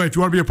 By the way, if you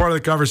want to be a part of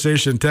the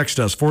conversation, text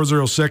us,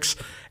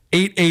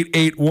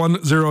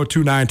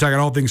 406-888-1029. Talking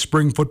all things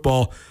spring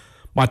football.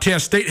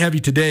 Montana State heavy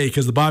today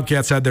because the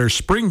Bobcats had their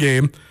spring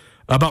game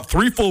about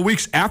 3 full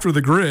weeks after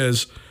the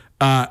Grizz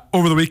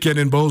over the weekend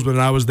in Bozeman,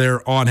 and I was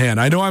there on hand.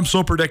 I know I'm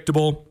so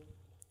predictable,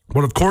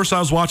 but of course I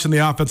was watching the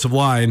offensive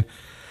line.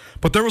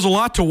 But there was a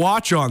lot to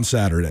watch on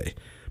Saturday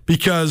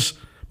because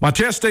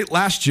Montana State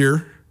last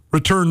year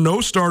returned no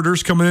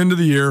starters coming into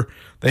the year.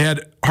 They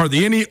had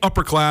hardly any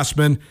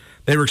upperclassmen.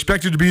 They were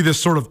expected to be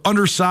this sort of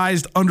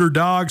undersized,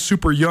 underdog,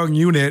 super young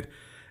unit.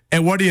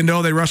 And what do you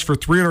know? They rushed for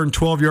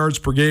 312 yards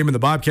per game, and the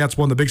Bobcats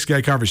won the Big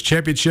Sky Conference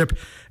Championship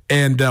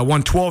and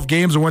won 12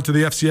 games and went to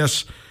the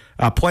FCS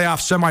playoff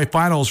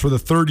semifinals for the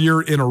third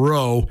year in a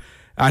row.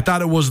 I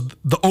thought it was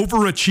the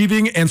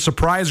overachieving and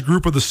surprise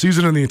group of the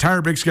season in the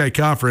entire Big Sky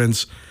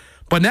Conference.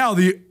 But now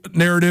the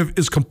narrative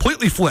is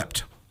completely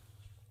flipped.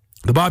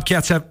 The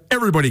Bobcats have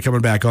everybody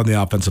coming back on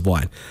the offensive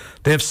line.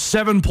 They have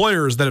 7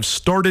 players that have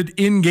started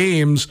in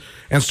games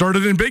and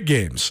started in big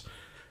games.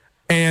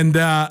 And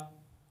I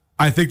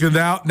think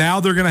that now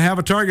they're going to have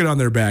a target on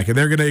their back, and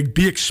they're going to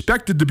be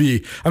expected to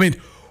be. I mean,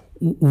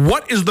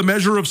 what is the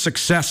measure of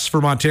success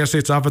for Montana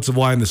State's offensive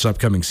line this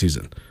upcoming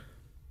season?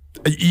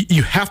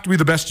 You have to be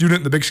the best unit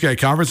in the Big Sky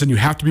Conference, and you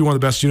have to be one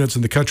of the best units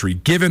in the country,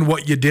 given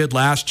what you did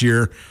last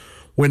year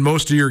when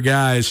most of your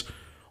guys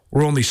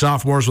were only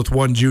sophomores with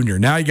 1 junior.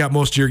 Now you got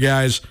most of your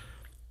guys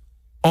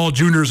all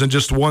juniors and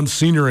just 1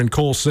 senior in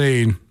Cole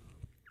Sane.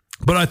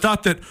 But I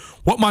thought that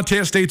what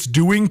Montana State's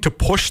doing to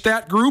push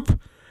that group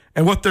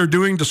and what they're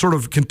doing to sort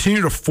of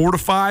continue to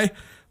fortify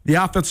the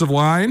offensive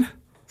line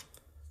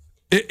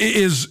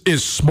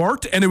is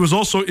smart, and it was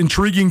also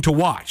intriguing to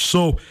watch.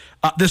 So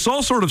this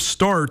all sort of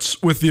starts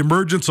with the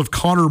emergence of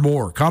Connor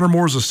Moore. Connor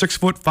Moore is a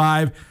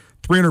 6'5",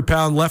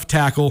 300-pound left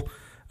tackle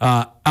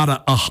out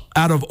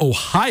of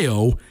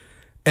Ohio.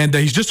 And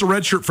he's just a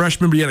redshirt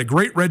freshman, but he had a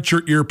great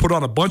redshirt year, put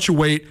on a bunch of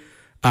weight,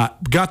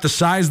 got the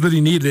size that he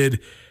needed.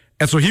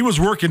 And so he was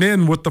working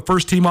in with the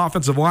first-team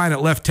offensive line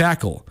at left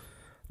tackle.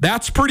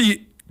 That's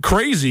pretty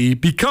crazy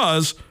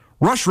because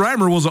Rush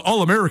Reimer was an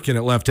All-American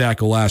at left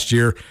tackle last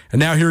year, and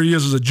now here he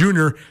is as a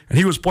junior, and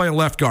he was playing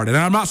left guard. And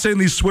I'm not saying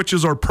these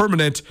switches are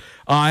permanent.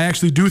 I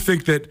actually do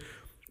think that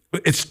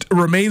it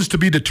remains to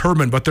be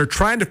determined, but they're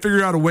trying to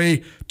figure out a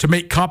way to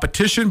make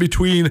competition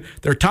between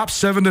their top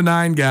 7 to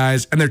 9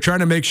 guys, and they're trying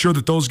to make sure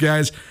that those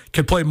guys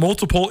can play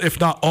multiple, if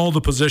not all,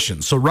 the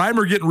positions. So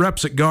Reimer getting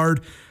reps at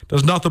guard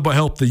does nothing but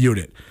help the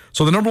unit.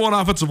 So the number 1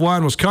 offensive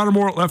line was Connor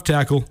Moore at left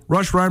tackle,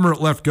 Rush Reimer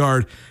at left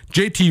guard,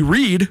 JT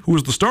Reed, who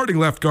was the starting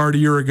left guard a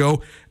year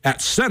ago,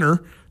 at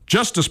center,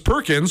 Justice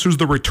Perkins, who's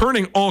the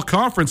returning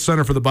all-conference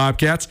center for the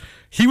Bobcats,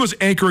 he was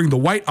anchoring the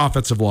white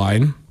offensive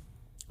line.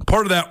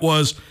 Part of that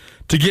was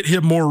to get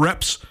him more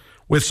reps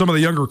with some of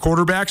the younger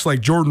quarterbacks like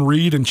Jordan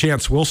Reed and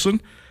Chance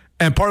Wilson.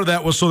 And part of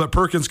that was so that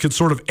Perkins could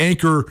sort of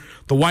anchor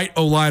the white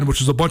O-line, which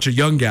is a bunch of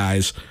young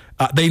guys.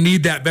 They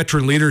need that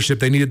veteran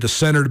leadership. They needed the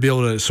center to be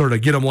able to sort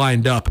of get them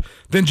lined up.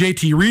 Then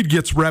JT Reed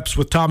gets reps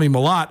with Tommy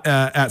Mellott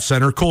at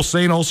center. Cole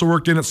Sane also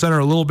worked in at center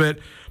a little bit,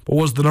 but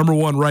was the number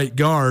 1 right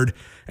guard.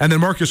 And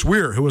then Marcus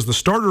Weir, who was the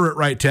starter at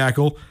right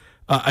tackle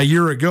a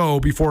year ago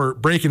before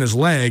breaking his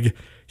leg,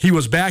 he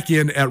was back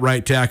in at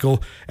right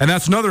tackle, and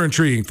that's another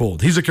intriguing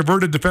fold. He's a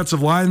converted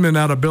defensive lineman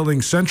out of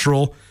Billings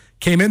Central,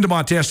 came into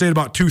Montana State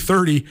about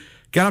 230,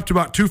 got up to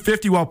about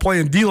 250 while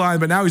playing D-line,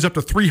 but now he's up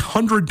to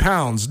 300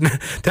 pounds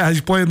as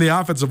he's playing the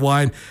offensive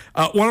line.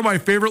 One of my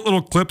favorite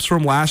little clips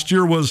from last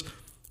year was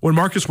when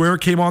Marcus Ware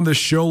came on this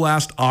show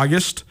last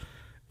August,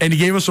 and he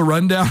gave us a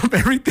rundown of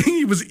everything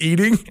he was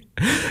eating.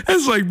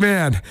 It's like,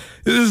 man,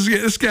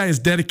 this guy is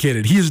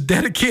dedicated. He is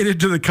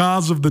dedicated to the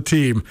cause of the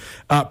team.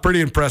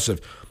 Pretty impressive.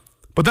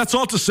 But that's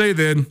all to say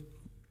then,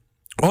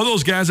 all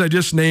those guys I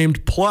just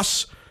named,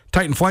 plus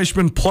Titan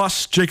Fleischman,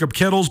 plus Jacob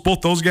Kettles,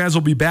 both those guys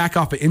will be back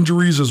off of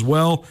injuries as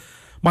well.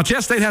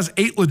 Montana State has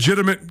 8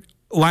 legitimate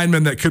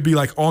linemen that could be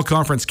like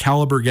all-conference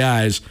caliber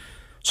guys.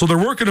 So they're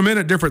working them in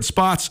at different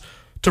spots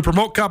to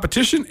promote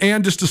competition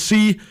and just to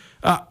see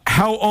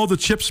how all the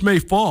chips may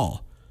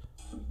fall.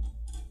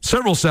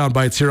 Several sound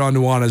bites here on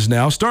Nuanez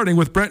now, starting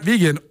with Brent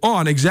Vigen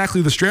on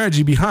exactly the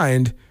strategy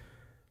behind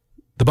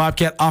the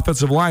Bobcat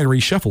offensive line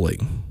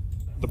reshuffling.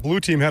 The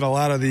blue team had a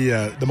lot of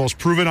the most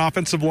proven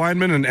offensive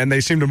linemen, and they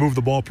seem to move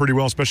the ball pretty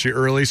well, especially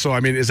early. So, I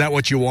mean, is that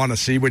what you want to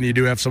see when you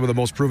do have some of the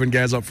most proven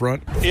guys up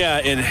front? Yeah,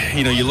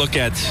 and, you look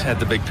at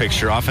the big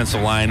picture.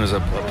 Offensive line was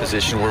a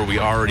position where we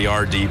already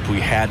are deep. We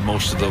had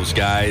most of those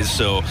guys.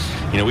 So,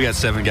 we got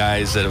 7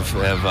 guys that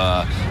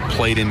have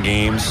played in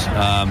games.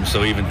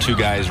 So even 2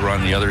 guys were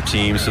on the other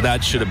team. So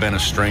that should have been a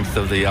strength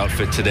of the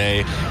outfit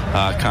today.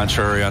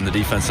 Contrary on the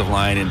defensive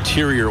line,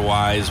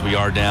 interior-wise, we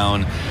are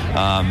down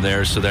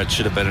there. So that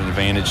should have been an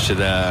advantage to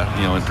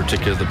the, in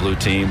particular the blue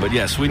team. But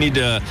yes, we need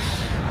to,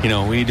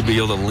 we need to be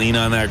able to lean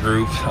on that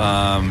group,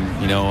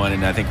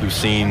 and I think we've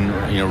seen,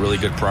 really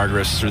good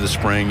progress through the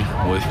spring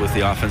with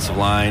the offensive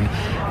line.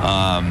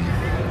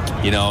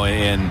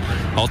 And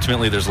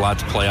ultimately there's a lot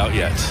to play out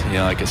yet.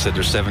 Like I said,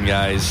 there's 7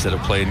 guys that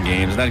have played in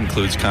games, and that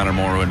includes Connor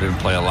Moore, who didn't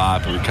play a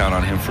lot, but we count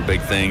on him for big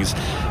things.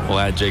 We'll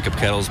add Jacob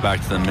Kettles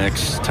back to the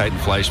mix, Titan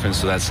Fleischman,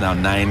 so that's now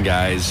 9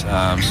 guys.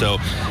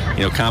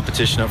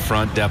 Competition up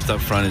front, depth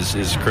up front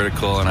is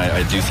critical, and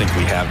I do think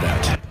we have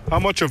that. How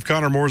much of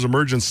Connor Moore's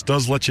emergence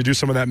does let you do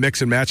some of that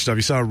mix and match stuff?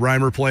 You saw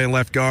Reimer playing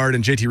left guard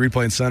and JT Reed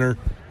playing center.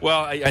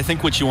 Well, I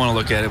think what you want to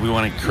look at, we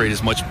want to create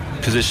as much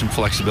position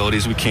flexibility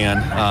as we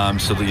can.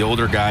 So the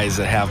older guys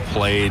that have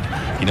played,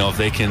 if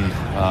they can,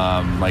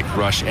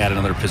 rush, add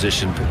another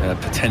position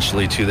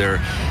potentially to their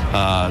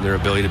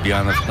ability to be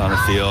on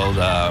the field.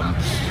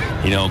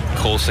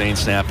 Cole Sain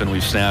snapping,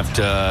 we've snapped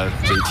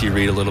JT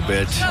Reed a little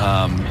bit.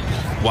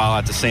 While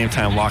at the same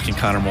time locking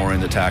Connor Moore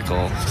into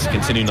tackle,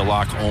 continuing to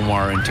lock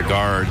Omar into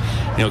guard,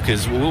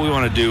 because what we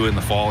want to do in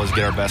the fall is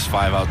get our best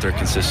 5 out there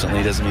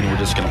consistently. It doesn't mean we're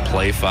just going to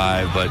play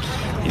 5, but,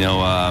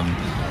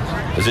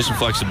 position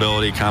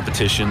flexibility,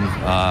 competition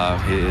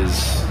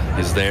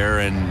is there,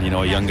 and,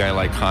 a young guy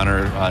like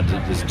Connor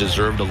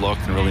deserved a look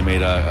and really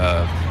made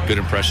a good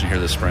impression here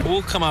this spring.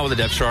 We'll come out with a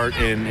depth chart,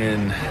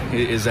 and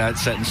is that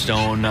set in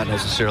stone? Not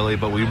necessarily,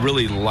 but we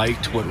really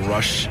liked what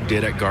Rush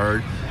did at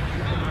guard.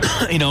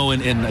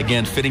 And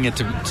again, fitting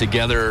it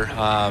together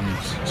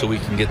so we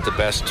can get the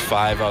best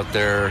 5 out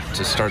there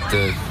to start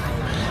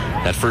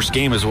that first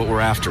game is what we're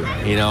after,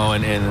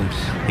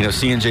 and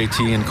seeing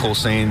JT and Cole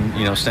Sain,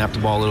 snap the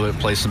ball a little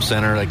bit, play some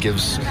center, that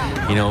gives,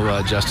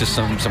 Justice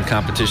some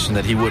competition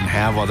that he wouldn't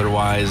have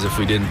otherwise if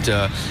we didn't,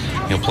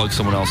 plug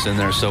someone else in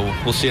there. So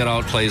we'll see how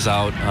it plays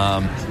out.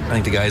 I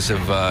think the guys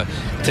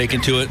have taken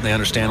to it, and they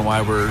understand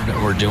why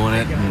we're doing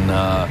it, and,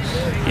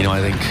 I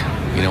think,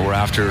 we're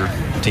after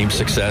team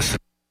success.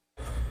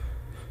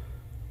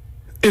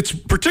 It's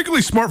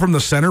particularly smart from the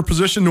center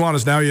position.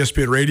 Nuanez Now,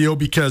 ESPN Radio,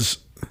 because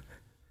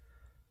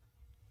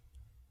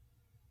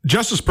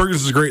Justice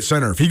Perkins is a great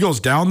center. If he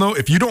goes down, though,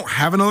 if you don't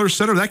have another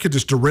center, that could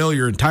just derail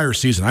your entire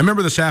season. I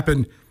remember this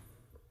happened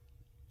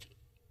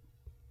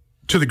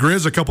to the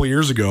Grizz a couple of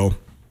years ago,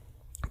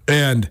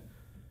 and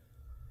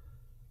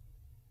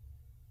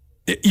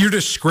you're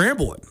just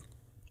scrambling.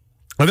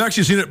 I've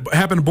actually seen it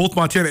happen to both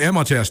Montana and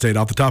Montana State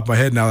off the top of my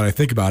head now that I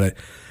think about it.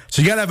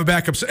 So you got to have a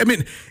backup. I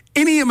mean,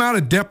 any amount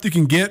of depth you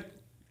can get,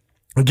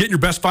 and getting your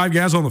best 5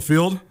 guys on the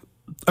field.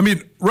 I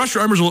mean, Rush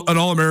Reimer's an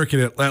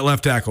All-American at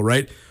left tackle,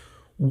 right?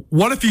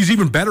 What if he's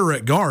even better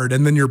at guard,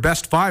 and then your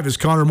best 5 is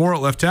Connor Moore at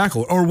left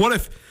tackle? Or what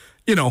if,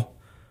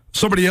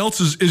 somebody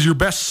else is your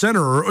best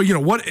center? Or,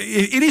 what?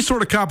 Any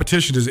sort of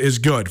competition is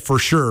good, for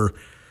sure.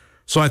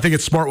 So I think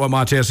it's smart what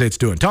Montana State's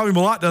doing. Tommy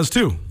Mellott does,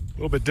 too.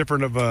 A little bit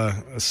different of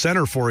a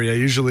center for you.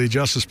 Usually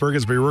Justice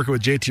Perkins, but you're working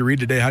with JT Reed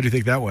today. How do you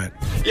think that went?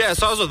 Yeah,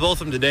 so I was with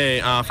both of them today.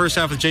 First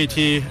half with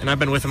JT, and I've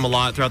been with him a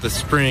lot throughout the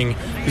spring.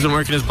 He's been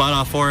working his butt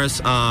off for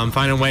us,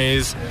 finding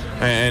ways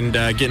and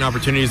getting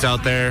opportunities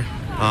out there.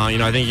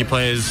 I think he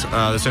plays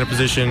the center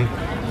position.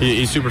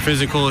 He's super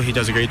physical. He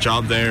does a great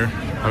job there.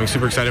 I'm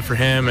super excited for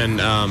him, and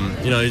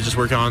he's just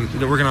working on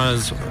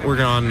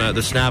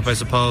the snap, I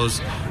suppose.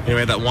 We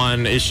had that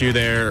one issue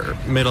there,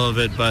 middle of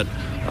it, but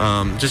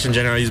just in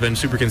general, he's been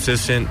super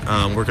consistent,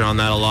 working on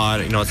that a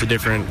lot. You know, it's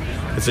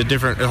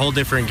a whole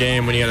different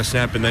game when you got to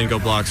snap and then go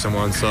block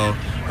someone. So,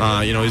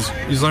 you know,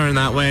 he's learning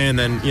that way. And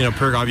then, you know,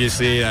 Perk,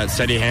 obviously, that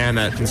steady hand,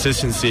 that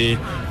consistency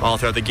all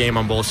throughout the game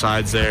on both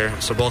sides there.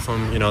 So both of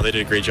them, you know, they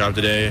did a great job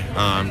today.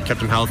 Kept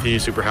them healthy,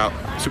 super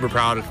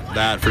proud of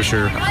that for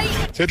sure.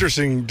 It's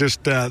interesting,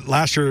 just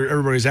last year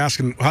everybody's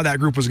asking how that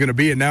group was going to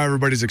be, and now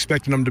everybody's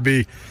expecting them to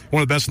be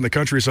one of the best in the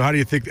country. So how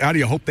do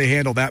you hope they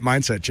handle that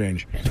mindset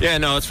change? Yeah,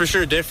 no, it's for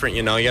sure different.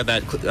 You know, you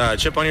got that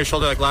chip on your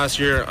shoulder like last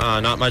year,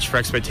 not much for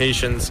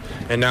expectations,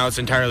 and now it's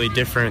entirely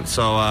different.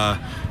 So,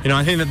 you know,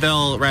 I think that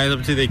they'll rise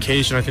up to the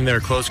occasion. I think they're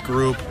a close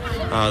group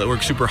that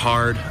works super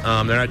hard.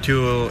 They're not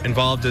too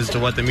involved as to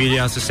what the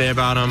media has to say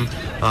about them,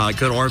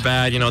 good or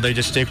bad. You know, they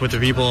just stick with the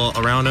people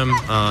around them.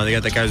 They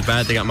got that guy's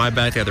back, they got my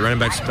back, they got the running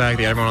back's back,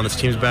 they got everyone on this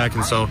team's back,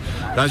 and so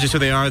that's just who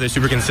they are. They're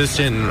super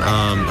consistent, and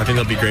I think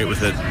they'll be great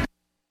with it.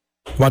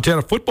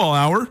 Montana Football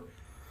Hour,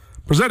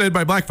 presented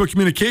by Blackfoot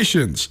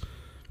Communications.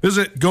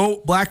 Visit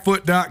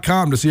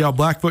goblackfoot.com to see how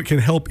Blackfoot can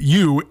help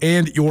you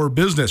and your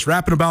business.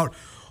 Rapping about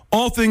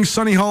all things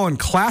Sonny Holland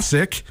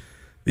Classic,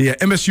 the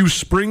MSU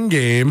spring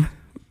game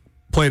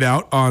played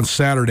out on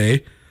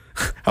Saturday.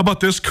 How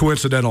about this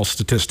coincidental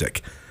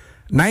statistic?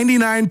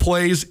 99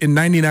 plays in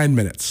 99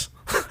 minutes.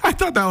 I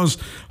thought that was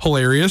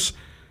hilarious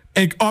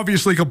and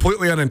obviously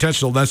completely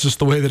unintentional. That's just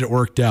the way that it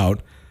worked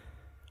out.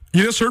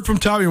 You just heard from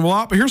Tommy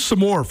Mellott, but here's some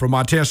more from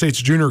Montana State's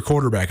junior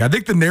quarterback. I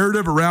think the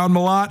narrative around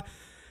Mellott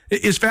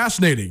is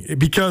fascinating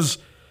because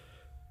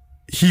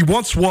he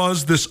once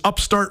was this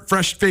upstart,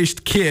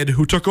 fresh-faced kid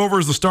who took over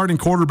as the starting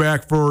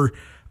quarterback for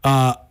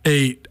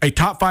a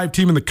top 5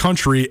 team in the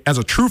country as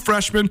a true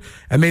freshman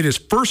and made his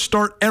first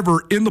start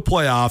ever in the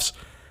playoffs.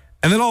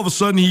 And then all of a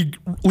sudden he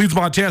leads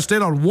Montana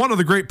State on one of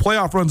the great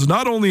playoff runs,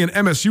 not only in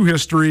MSU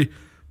history,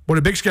 but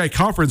in Big Sky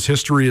Conference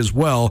history as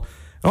well.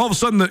 And all of a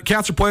sudden the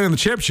Cats are playing in the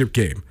championship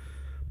game.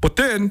 But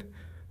then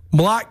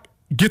Mellott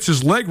gets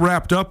his leg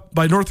wrapped up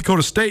by North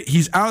Dakota State.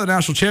 He's out of the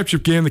national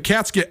championship game. The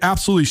Cats get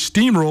absolutely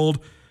steamrolled,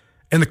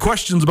 and the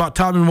questions about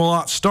Tommy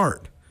Mellott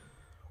start.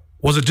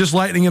 Was it just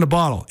lightning in a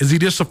bottle? Is he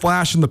just a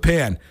flash in the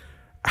pan?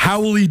 How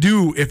will he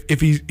do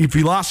if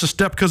he lost a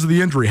step because of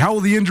the injury? How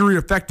will the injury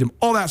affect him?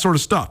 All that sort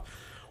of stuff.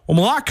 Well,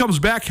 Mellott comes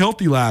back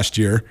healthy last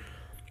year,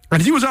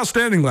 and he was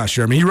outstanding last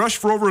year. I mean, he rushed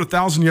for over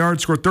 1,000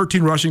 yards, scored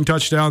 13 rushing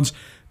touchdowns,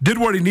 did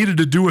what he needed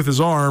to do with his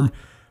arm.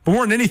 But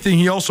more than anything,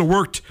 he also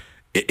worked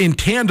in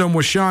tandem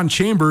with Sean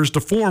Chambers to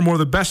form one of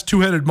the best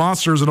two-headed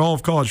monsters in all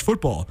of college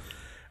football.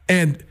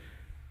 And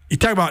you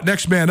talk about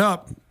next man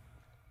up.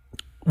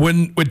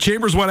 When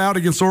Chambers went out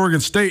against Oregon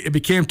State, it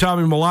became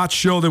Tommy Mellott's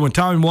show. Then when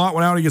Tommy Mellott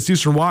went out against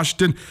Eastern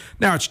Washington,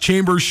 now it's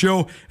Chambers'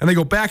 show. And they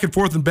go back and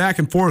forth and back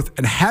and forth.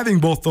 And having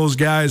both those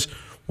guys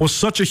was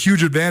such a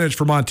huge advantage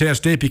for Montana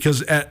State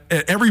because at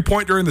every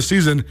point during the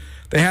season,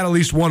 they had at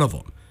least one of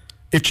them.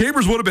 If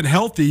Chambers would have been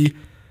healthy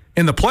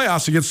in the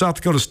playoffs against South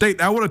Dakota State,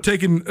 that would have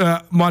taken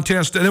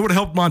Montana State. That would have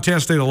helped Montana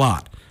State a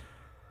lot.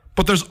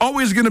 But there's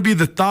always going to be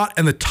the thought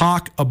and the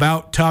talk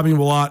about Tommy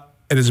Mellott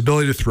and his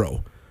ability to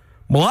throw.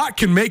 Mellott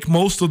can make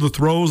most of the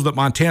throws that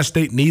Montana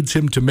State needs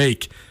him to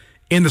make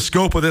in the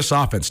scope of this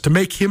offense, to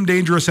make him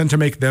dangerous and to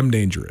make them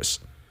dangerous.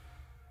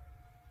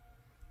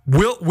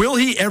 Will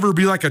he ever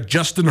be like a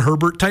Justin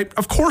Herbert type?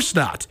 Of course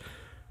not.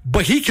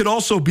 But he could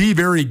also be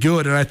very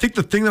good. And I think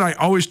the thing that I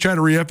always try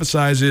to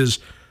reemphasize is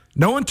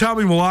knowing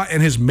Tommy Mellott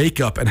and his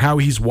makeup and how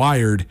he's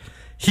wired,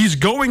 he's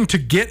going to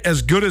get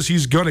as good as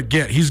he's going to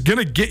get. He's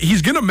going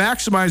to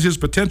maximize his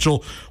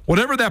potential,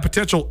 whatever that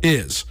potential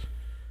is,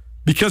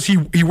 because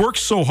he works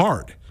so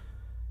hard.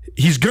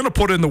 He's going to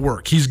put in the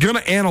work. He's going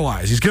to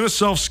analyze. He's going to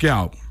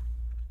self-scout.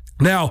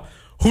 Now,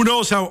 who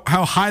knows how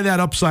high that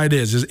upside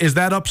is? Is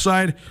that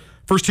upside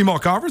first team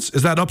all-conference?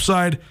 Is that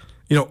upside,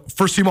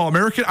 first team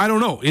all-American? I don't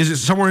know. Is it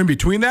somewhere in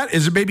between that?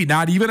 Is it maybe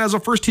not even as a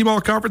first team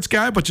all-conference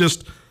guy, but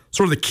just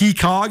sort of the key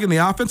cog in the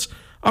offense?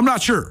 I'm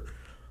not sure.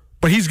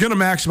 But he's going to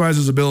maximize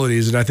his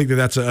abilities, and I think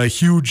that's a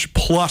huge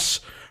plus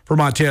for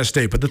Montana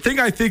State. But the thing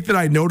I think that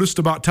I noticed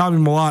about Tommy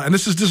Mellott, and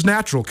this is just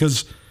natural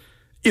because,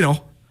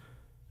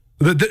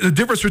 the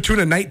difference between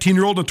a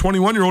 19-year-old and a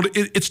 21-year-old,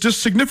 it's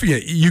just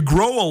significant. You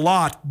grow a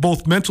lot,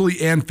 both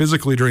mentally and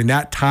physically, during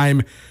that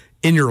time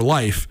in your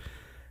life.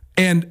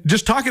 And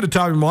just talking to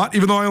Tommy Mellott,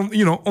 even though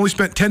I only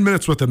spent 10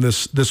 minutes with him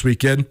this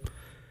weekend,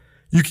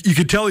 you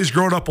could tell he's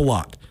grown up a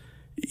lot.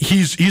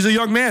 He's a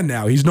young man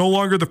now. He's no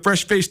longer the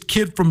fresh-faced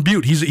kid from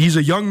Butte. He's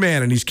a young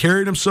man, and he's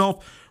carried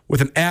himself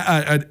with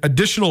an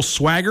additional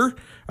swagger.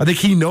 I think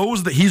he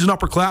knows that he's an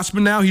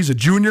upperclassman now. He's a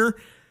junior.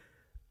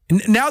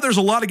 And now there's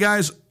a lot of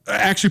guys,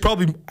 actually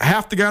probably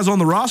half the guys on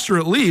the roster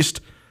at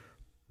least,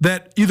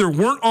 that either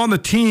weren't on the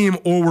team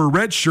or were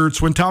red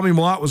shirts when Tommy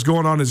Mellott was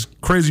going on his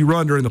crazy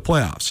run during the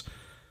playoffs.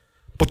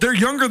 But they're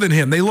younger than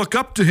him. They look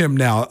up to him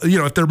now.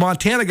 If they're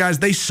Montana guys,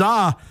 they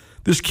saw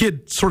this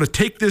kid sort of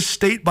take this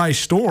state by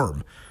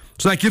storm.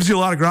 So that gives you a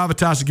lot of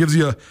gravitas. It gives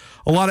you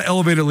a lot of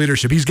elevated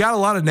leadership. He's got a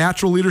lot of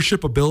natural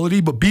leadership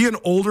ability, but being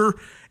older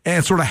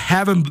and sort of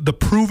having the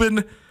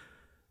proven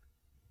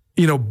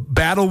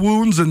battle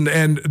wounds and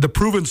the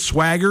proven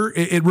swagger,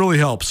 it really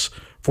helps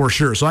for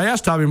sure. So I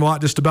asked Tommy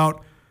Mellott just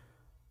about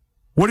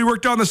what he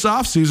worked on this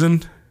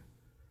offseason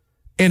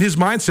and his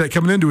mindset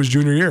coming into his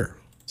junior year.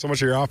 So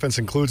much of your offense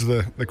includes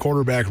the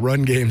quarterback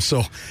run game.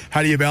 So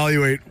how do you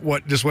evaluate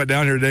what just went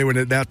down here today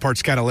when that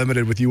part's kind of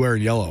limited with you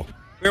wearing yellow?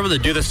 We were able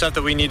to do the stuff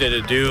that we needed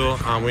to do.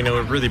 We know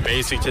we're really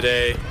basic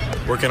today,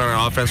 working on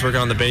our offense, working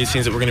on the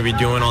basics that we're going to be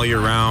doing all year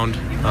round,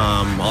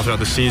 all throughout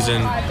the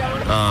season,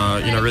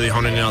 really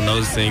honing in on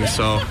those things.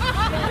 So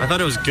I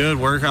thought it was good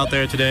work out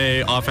there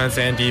today, offense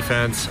and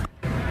defense.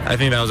 I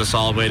think that was a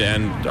solid way to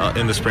end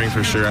in the spring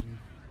for sure.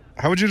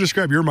 How would you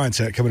describe your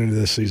mindset coming into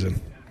this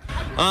season?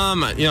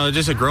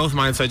 Just a growth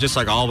mindset, just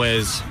like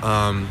always.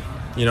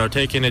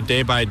 Taking it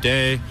day by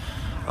day,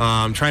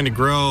 trying to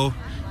grow.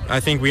 I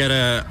think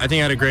I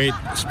had a great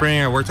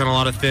spring. I worked on a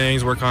lot of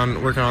things, working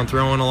on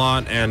throwing a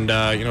lot, and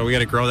we got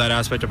to grow that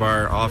aspect of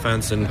our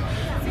offense. And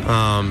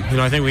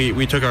I think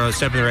we took a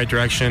step in the right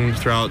direction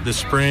throughout this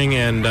spring,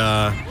 and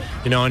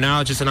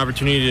now it's just an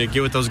opportunity to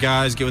get with those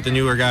guys, get with the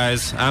newer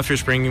guys after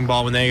spring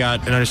ball when they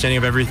got an understanding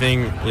of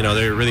everything.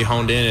 They're really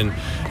honed in,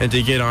 and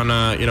to get on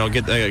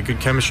get a good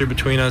chemistry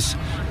between us,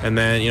 and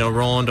then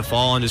roll into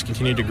fall and just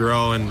continue to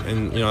grow.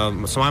 And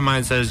so my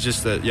mindset is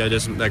just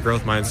that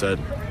growth mindset.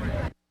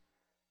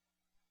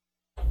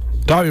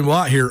 Tommy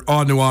Mellott here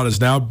on Nuanez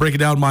Now, breaking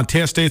down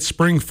Montana State's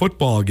spring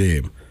football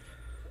game.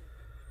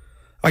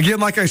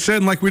 Again, like I said,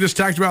 and like we just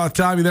talked about with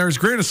Tommy, there's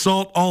grain of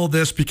salt, all of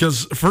this,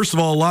 because, first of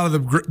all, a lot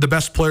of the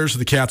best players for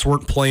the Cats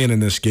weren't playing in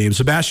this game.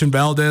 Sebastian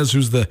Valdez,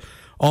 who's the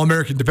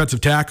All-American defensive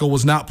tackle,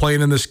 was not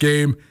playing in this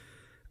game.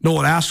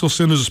 Nolan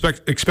Askelson, who's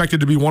expected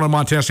to be one of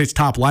Montana State's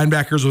top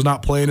linebackers, was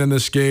not playing in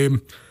this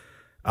game.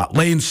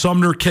 Lane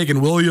Sumner,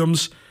 Kagan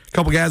Williams, a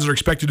couple guys that are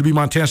expected to be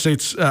Montana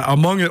State's,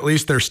 among at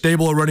least their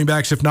stable of running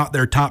backs, if not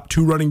their top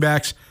two running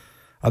backs.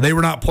 They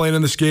were not playing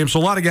in this game, so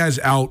a lot of guys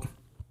out.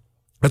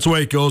 That's the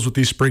way it goes with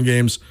these spring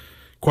games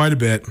quite a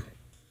bit.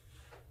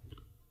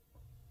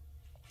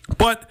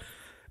 But,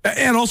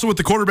 and also with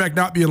the quarterback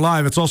not being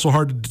live, it's also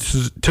hard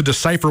to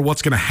decipher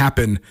what's going to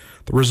happen,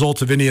 the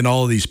results of any and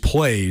all of these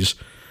plays.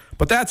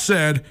 But that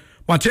said,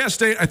 Montana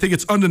State, I think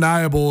it's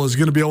undeniable, is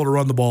going to be able to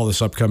run the ball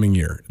this upcoming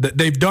year.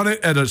 They've done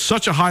it at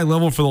such a high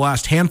level for the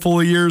last handful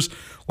of years.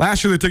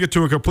 Last year, they took it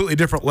to a completely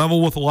different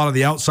level with a lot of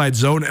the outside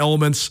zone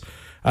elements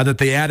that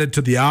they added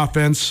to the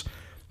offense.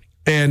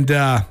 And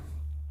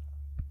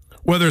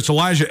whether it's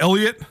Elijah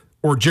Elliott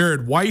or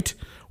Jared White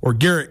or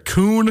Garrett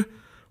Kuhn,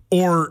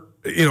 or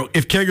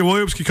if Kagan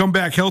Williams can come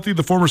back healthy,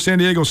 the former San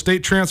Diego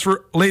State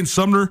transfer, Lane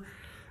Sumner,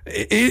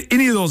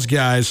 any of those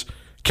guys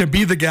can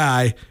be the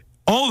guy.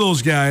 All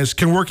those guys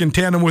can work in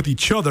tandem with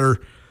each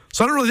other.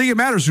 So I don't really think it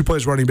matters who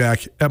plays running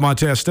back at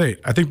Montana State.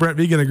 I think Brent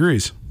Vigen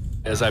agrees.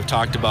 As I've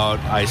talked about,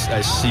 I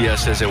see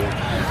us as a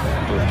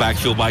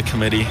backfield by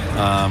committee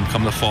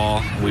come the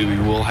fall. We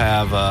will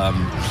have a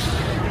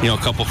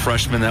couple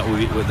freshmen that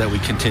we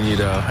continue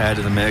to add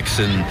to the mix,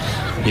 and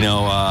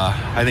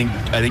I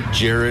think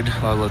Jared.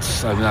 I'm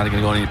not going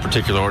to go in any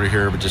particular order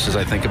here, but just as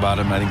I think about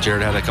him, I think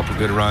Jared had a couple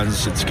good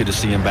runs. It's good to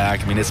see him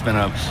back. I mean, it's been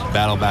a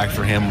battle back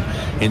for him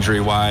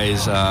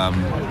injury-wise.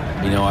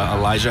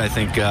 Elijah, I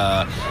think,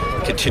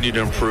 continued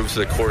to improve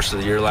through the course of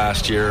the year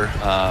last year.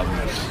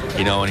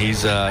 And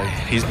he's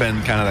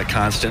been kind of the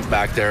constant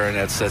back there, and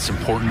that's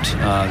important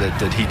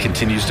that he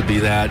continues to be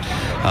that.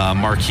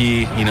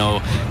 Marquis,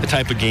 the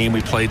type of game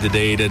we played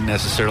today didn't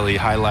necessarily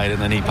highlight it,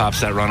 and then he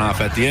pops that run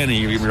off at the end, and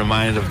you're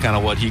reminded of kind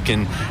of what he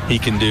can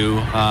do,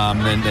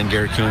 and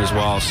Garrett Kuhn as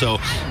well. So,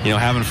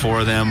 having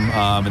four of them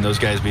and those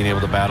guys being able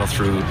to battle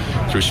through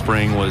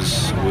spring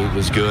was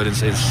good and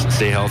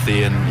stay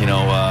healthy, and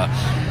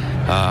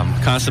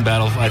constant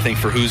battle, I think,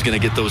 for who's going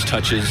to get those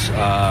touches.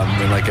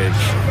 And like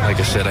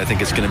I said, I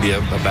think it's going to be a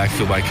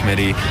backfield by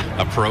committee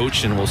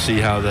approach, and we'll see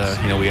how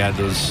we add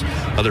those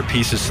other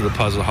pieces to the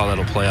puzzle, how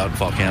that'll play out in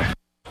fall camp.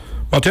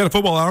 Montana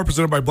Football Hour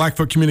presented by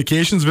Blackfoot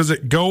Communications.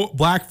 Visit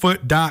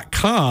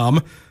goblackfoot.com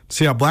to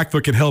see how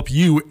Blackfoot can help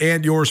you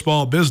and your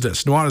small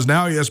business. Nuanez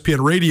Now,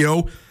 ESPN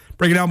Radio,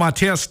 breaking down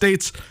Montana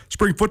State's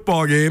spring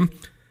football game.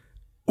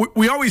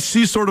 We always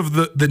see sort of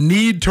the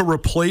need to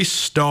replace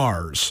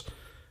stars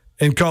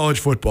in college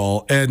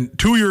football. And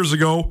 2 years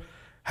ago,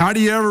 how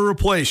do you ever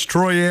replace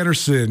Troy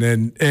Anderson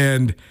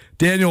and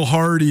Daniel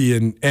Hardy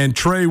and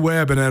Trey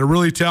Webb, and a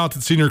really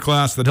talented senior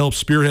class that helped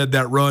spearhead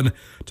that run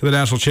to the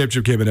national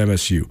championship game at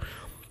MSU?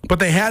 But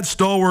they had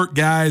stalwart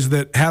guys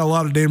that had a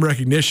lot of name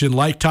recognition,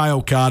 like Ty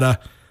Okada,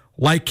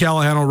 like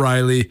Callahan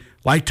O'Reilly,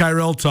 like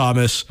Tyrell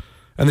Thomas,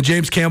 and the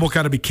James Campbell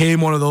kind of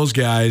became one of those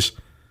guys.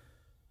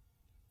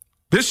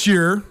 This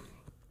year,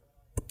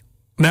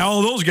 now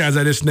all those guys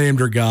I just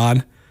named are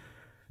gone.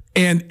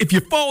 And if you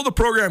follow the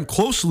program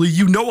closely,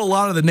 you know a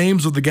lot of the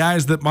names of the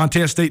guys that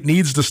Montana State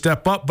needs to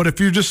step up. But if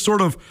you're just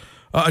sort of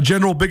a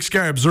general Big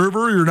Sky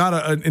observer, you're not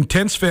an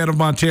intense fan of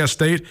Montana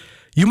State,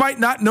 you might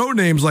not know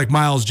names like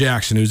Miles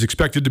Jackson, who's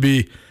expected to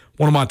be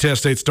one of Montana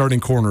State's starting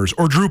corners,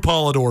 or Drew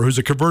Polidor, who's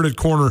a converted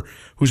corner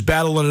who's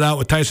battling it out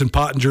with Tyson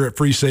Pottinger at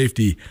free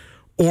safety,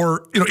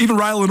 or even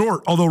Rylan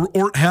Ort, although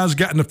Ort has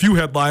gotten a few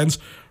headlines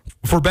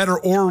for better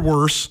or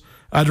worse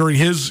during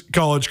his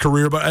college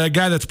career, but a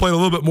guy that's played a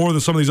little bit more than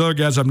some of these other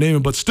guys I'm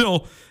naming. But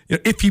still,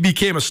 if he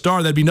became a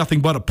star, that'd be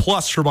nothing but a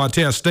plus for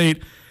Montana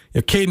State.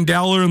 Caden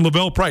Dowler and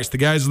Lavelle Price, the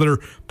guys that are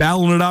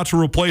battling it out to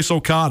replace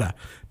Okada.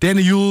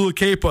 Danny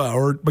Ululakepa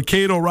or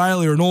McCade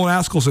O'Reilly or Nolan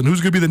Askelson.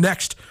 Who's going to be the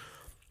next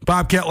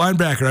Bobcat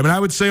linebacker? I mean, I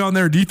would say on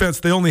their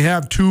defense, they only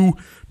have two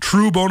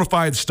true bona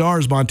fide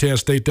stars, Montana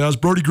State does.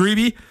 Brody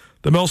Greavy,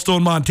 the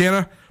Millstone,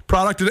 Montana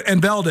product,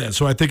 and Valdez,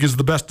 who I think is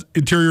the best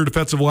interior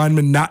defensive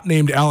lineman not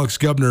named Alex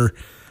Gubner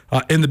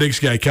in the Big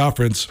Sky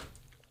Conference.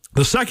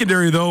 The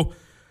secondary, though,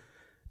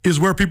 is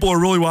where people are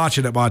really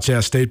watching at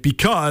Montana State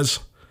because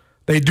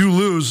they do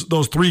lose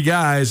those three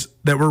guys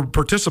that were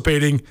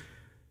participating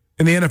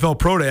in the NFL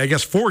Pro Day. I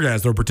guess four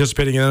guys that were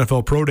participating in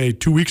NFL Pro Day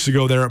 2 weeks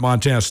ago there at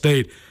Montana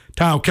State.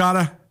 Ty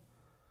Okada,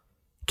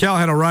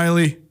 Callahan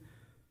O'Reilly,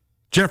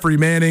 Jeffrey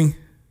Manning,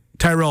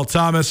 Tyrell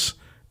Thomas,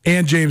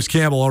 and James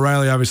Campbell.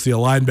 O'Reilly, obviously a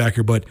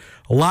linebacker, but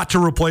a lot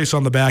to replace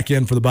on the back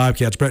end for the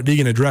Bobcats. Brent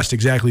Vigen addressed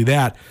exactly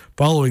that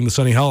following the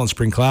Sonny Holland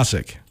Spring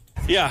Classic.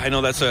 Yeah, I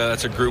know that's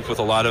a group with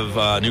a lot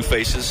of new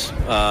faces.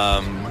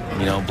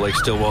 Blake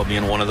Stillwell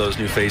being one of those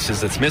new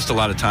faces that's missed a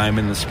lot of time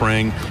in the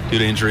spring due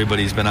to injury, but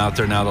he's been out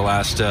there now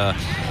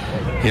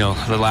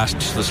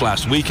this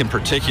last week in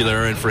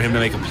particular, and for him to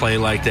make a play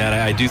like that,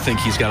 I do think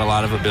he's got a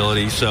lot of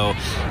ability. So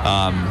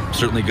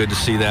certainly good to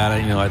see that.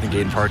 I think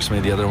Aiden Parks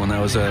made the other one.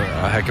 That was a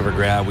heck of a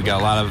grab. We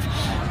got a lot of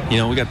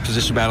we got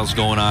position battles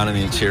going on in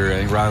the interior. I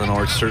think Rylan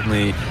Ork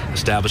certainly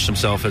established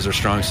himself as our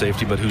strong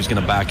safety, but who's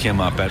going to back him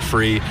up at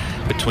free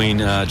between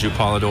Drew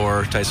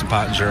Polidor, Tyson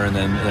Pottinger, and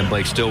then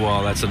Blake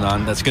Stillwell? That's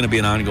going to be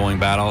an ongoing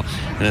battle.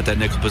 And at that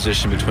nickel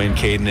position between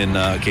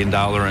Caden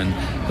Dowler and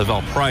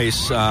Lavelle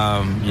Price,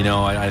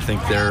 I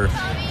think they're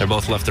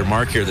both left their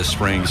mark here this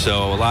spring.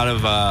 So a lot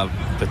of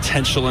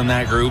potential in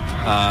that group.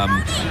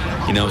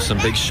 Some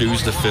big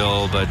shoes to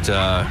fill, but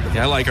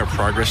I like our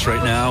progress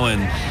right now,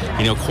 and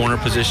corner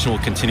position will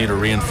continue to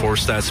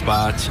reinforce that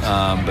spot.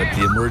 But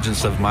the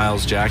emergence of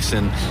Miles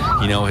Jackson,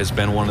 has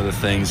been one of the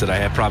things that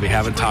I probably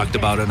haven't talked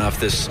about enough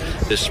this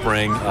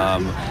spring.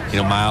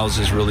 Miles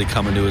is really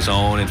coming to his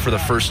own, and for the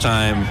first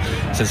time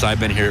since I've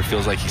been here, it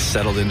feels like he's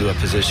settled into a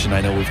position.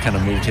 I know we've kind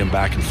of moved him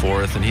back and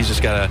forth, and he's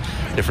just got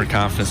a different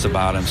confidence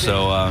about him.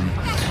 So,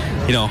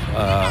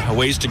 a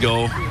ways to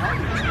go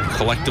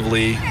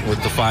collectively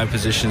with the five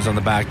positions on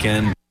the back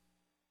end.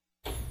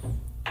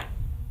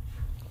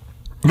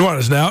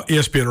 Nuanez now,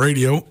 ESPN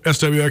Radio,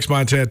 SWX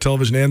Montana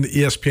Television, and the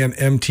ESPN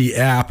MT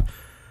app.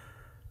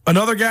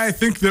 Another guy I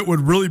think that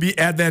would really be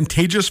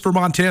advantageous for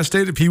Montana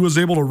State if he was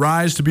able to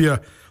rise to be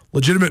a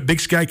legitimate Big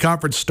Sky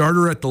Conference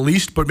starter at the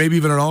least, but maybe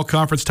even an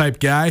all-conference type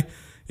guy,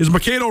 is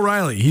McCade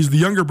O'Reilly. He's the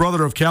younger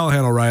brother of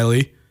Callahan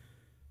O'Reilly.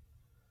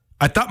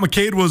 I thought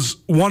McCade was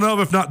one of,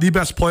 if not the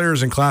best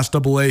players in Class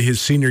AA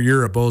his senior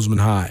year at Bozeman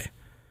High.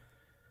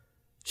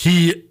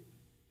 He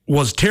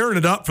was tearing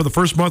it up for the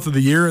first month of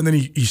the year, and then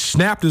he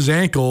snapped his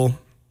ankle,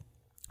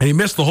 and he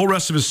missed the whole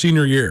rest of his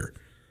senior year.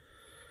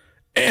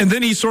 And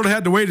then he sort of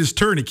had to wait his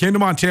turn. He came to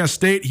Montana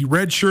State, he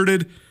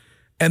redshirted,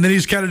 and then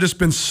he's kind of just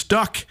been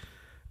stuck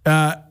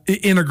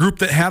in a group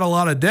that had a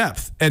lot of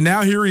depth. And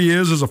now here he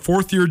is as a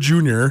fourth-year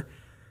junior,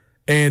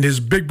 and his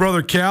big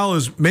brother Cal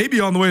is maybe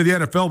on the way to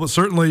the NFL, but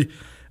certainly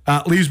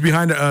leaves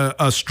behind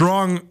a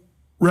strong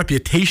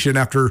reputation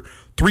after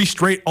 3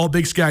 straight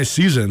All-Big Sky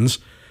seasons.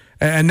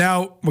 And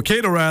now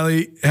McCade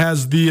O'Reilly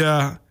has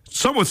the,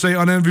 some would say,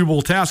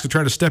 unenviable task of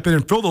trying to step in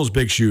and fill those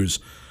big shoes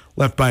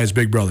left by his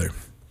big brother.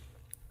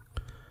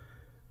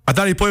 I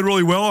thought he played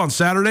really well on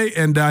Saturday,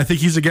 and I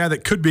think he's a guy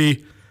that could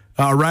be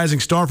a rising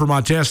star for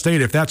Montana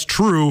State. If that's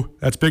true,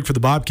 that's big for the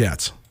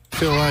Bobcats. I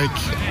feel like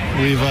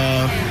we've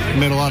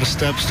made a lot of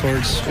steps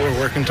towards what we're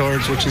working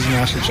towards, which is a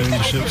national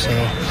championship. So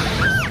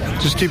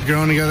just keep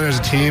growing together as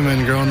a team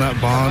and growing that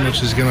bond,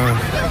 which is going to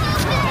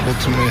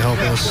ultimately help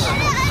us,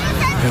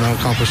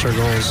 accomplish our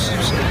goals.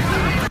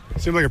 So.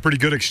 Seemed like a pretty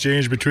good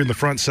exchange between the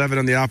front seven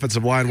and the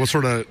offensive line. What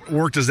sort of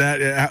work does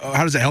that,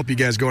 how does that help you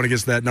guys going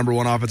against that number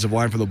one offensive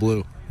line for the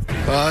Blue?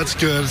 It's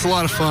good. It's a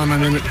lot of fun. I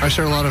mean, I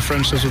share a lot of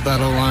friendships with that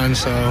O-line,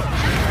 so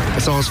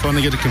it's always fun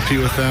to get to compete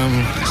with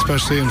them,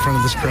 especially in front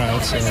of this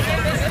crowd. So.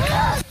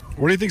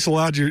 What do you think's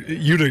allowed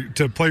you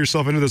to play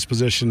yourself into this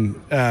position,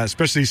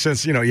 especially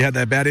since, you had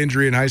that bad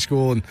injury in high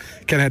school and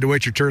kind of had to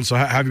wait your turn? So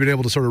how have you been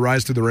able to sort of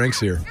rise through the ranks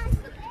here?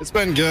 It's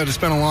been good. It's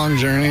been a long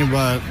journey,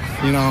 but,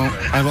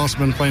 I've also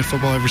been playing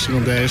football every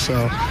single day,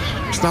 so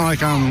it's not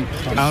like I'm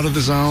out of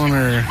the zone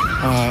or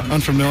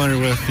unfamiliar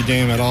with the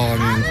game at all. I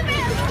mean,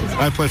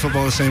 I play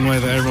football the same way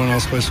that everyone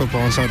else plays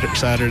football on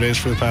Saturdays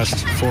for the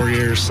past 4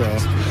 years, so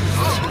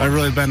I've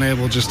really been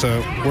able just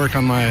to work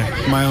on my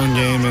own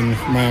game and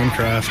my own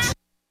craft.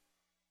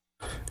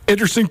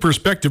 Interesting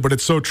perspective, but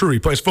it's so true. He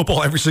plays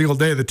football every single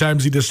day. The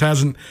times he just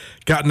hasn't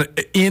gotten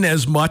in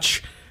as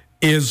much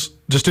is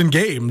just in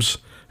games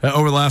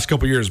over the last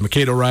couple of years.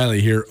 McCade O'Reilly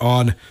here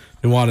on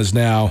Nuanez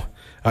Now,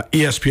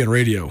 ESPN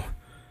Radio.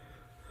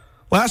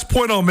 Last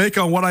point I'll make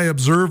on what I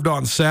observed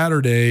on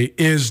Saturday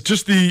is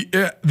just the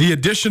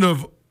addition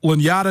of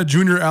Lanyata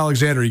Jr.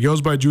 Alexander. He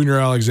goes by Junior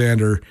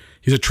Alexander.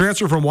 He's a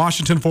transfer from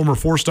Washington, former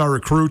 4-star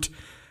recruit,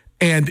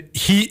 and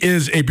he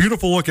is a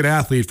beautiful-looking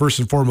athlete, first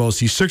and foremost.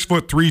 He's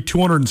 6'3",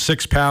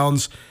 206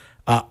 pounds,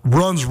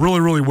 runs really,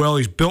 really well.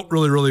 He's built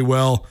really, really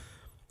well.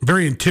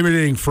 Very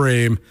intimidating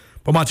frame.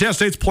 But Montana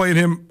State's playing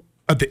him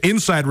at the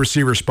inside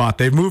receiver spot.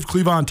 They've moved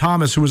Cleavon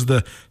Thomas, who was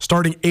the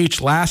starting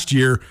H last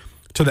year,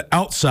 to the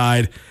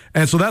outside.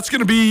 And so that's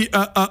going to be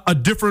a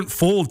different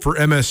fold for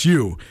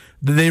MSU.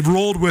 They've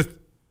rolled with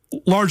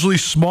largely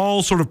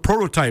small sort of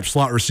prototype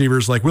slot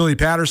receivers like Willie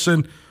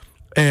Patterson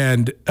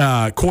and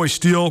Coy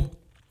Steele.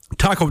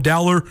 Taco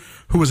Dowler,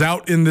 who was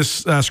out in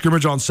this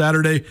scrimmage on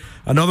Saturday.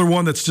 Another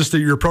one that's just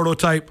your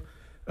prototype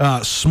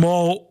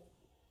small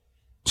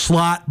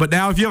slot. But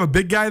now if you have a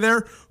big guy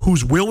there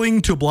who's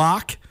willing to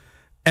block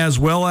as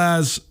well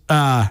as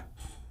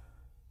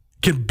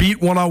can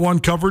beat one-on-one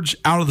coverage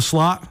out of the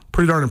slot,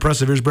 pretty darn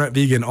impressive. Here's Brent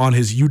Vigen on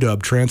his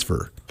UW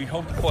transfer. We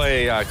hope to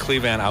play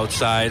Cleavon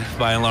outside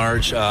by and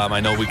large. I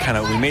know we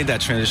made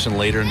that transition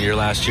later in the year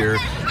last year,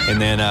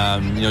 and then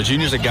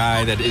Junior's a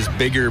guy that is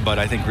bigger, but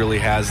I think really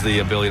has the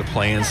ability to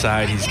play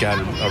inside. He's got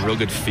a real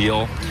good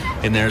feel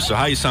in there. So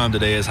how you saw him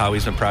today is how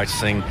he's been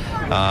practicing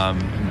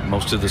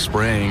most of the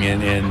spring,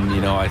 and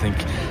I think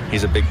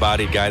he's a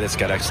big-bodied guy that's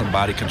got excellent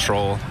body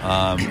control,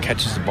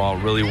 catches the ball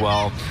really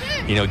well.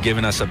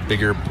 Giving us a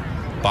bigger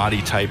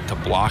body type to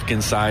block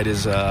inside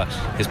is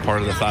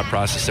part of the thought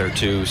process there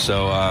too.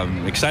 So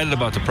excited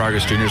about the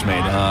progress Junior's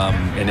made,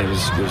 and it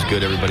was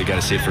good. Everybody got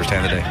to see it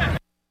firsthand today.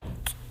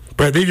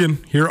 Brent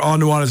Vigen here on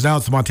Nuanez Now.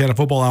 It's the Montana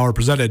Football Hour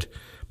presented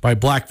by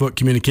Blackfoot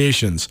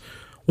Communications.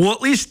 We'll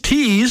at least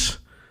tease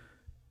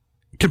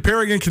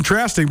comparing and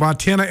contrasting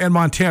Montana and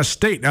Montana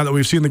State now that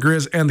we've seen the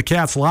Grizz and the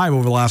Cats live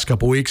over the last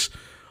couple weeks.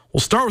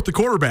 We'll start with the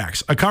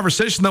quarterbacks, a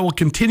conversation that will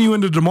continue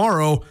into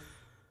tomorrow.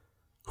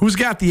 Who's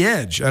got the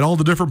edge at all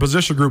the different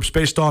position groups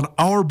based on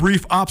our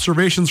brief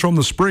observations from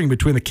the spring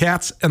between the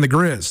Cats and the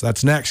Grizz?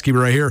 That's next. Keep it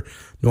right here.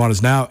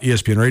 Nuanez Now,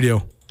 ESPN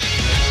Radio.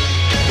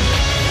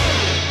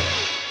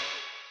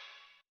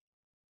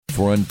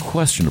 For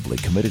unquestionably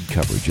committed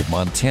coverage of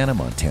Montana,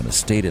 Montana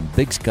State, and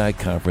Big Sky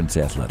Conference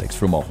athletics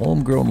from a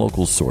homegrown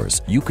local source,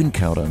 you can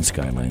count on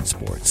Skyline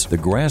Sports. The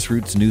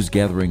grassroots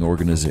news-gathering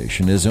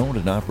organization is owned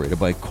and operated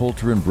by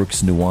Colter and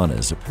Brooks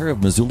Nuanez, a pair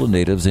of Missoula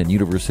natives and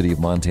University of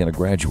Montana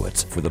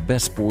graduates. For the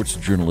best sports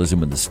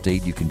journalism in the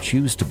state, you can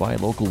choose to buy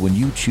local when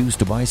you choose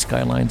to buy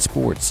Skyline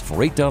Sports. For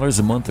 $8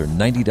 a month or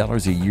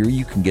 $90 a year,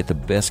 you can get the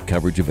best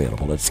coverage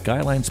available at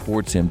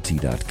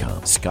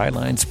SkylineSportsMT.com.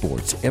 Skyline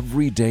Sports,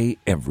 every day,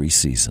 every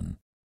season.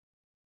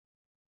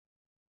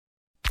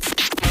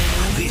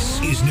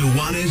 This is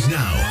Nuanez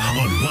Now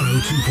on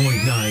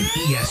 102.9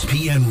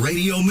 ESPN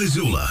Radio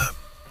Missoula.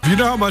 If you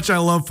know how much I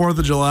love 4th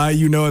of July,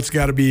 you know it's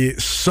got to be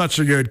such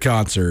a good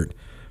concert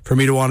for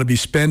me to want to be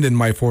spending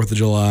my 4th of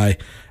July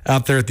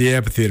out there at the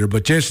amphitheater.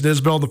 But Jason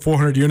Isbell, the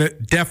 400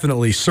 unit,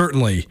 definitely,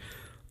 certainly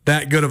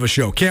that good of a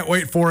show. Can't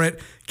wait for it.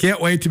 Can't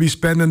wait to be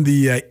spending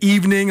the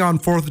evening on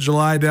 4th of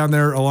July down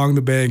there along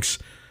the banks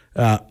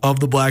of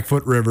the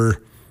Blackfoot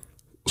River.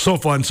 So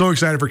fun. So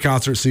excited for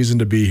concert season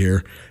to be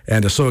here,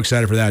 and so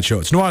excited for that show.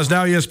 It's Nuanez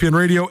Now, ESPN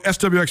Radio,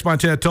 SWX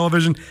Montana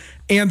Television,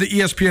 and the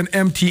ESPN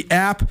MT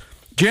app.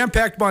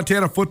 Jam-packed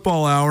Montana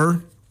Football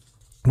Hour.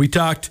 We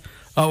talked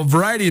a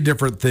variety of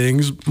different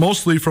things,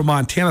 mostly from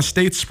Montana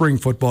State's spring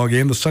football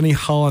game, the Sonny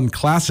Holland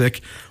Classic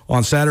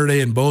on Saturday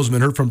in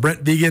Bozeman. Heard from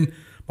Brent Vigen,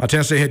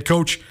 Montana State head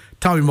coach,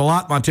 Tommy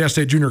Mellott, Montana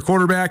State junior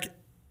quarterback,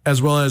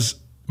 as well as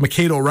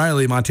McCade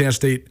O'Reilly, Montana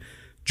State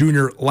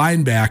junior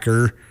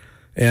linebacker,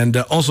 and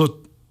also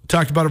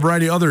talked about a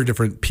variety of other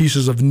different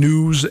pieces of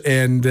news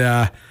and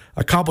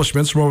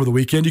accomplishments from over the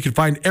weekend. You can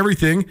find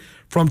everything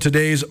from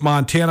today's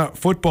Montana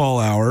Football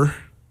Hour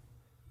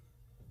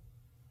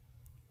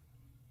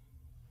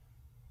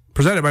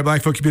presented by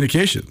Blackfoot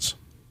Communications.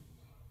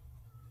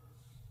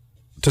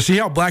 To see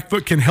how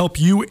Blackfoot can help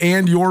you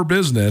and your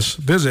business,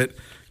 visit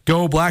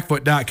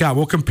goblackfoot.com.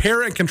 We'll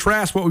compare and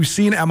contrast what we've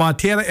seen at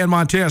Montana and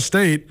Montana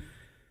State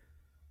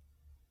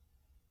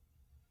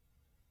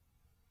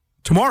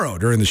tomorrow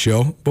during the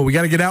show, but we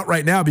got to get out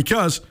right now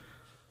because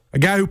a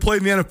guy who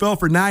played in the NFL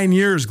for 9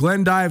 years,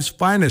 Glendive's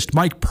finest,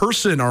 Mike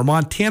Person, our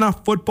Montana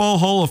Football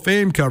Hall of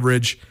Fame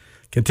coverage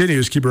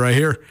continues. Keep it right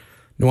here.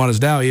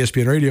 Nuanez Now,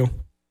 ESPN Radio.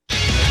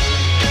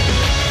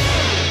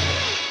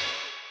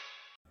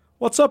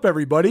 What's up,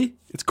 everybody?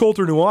 It's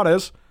Colter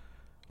Nuanez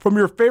from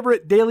your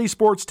favorite daily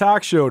sports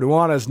talk show,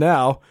 Nuanez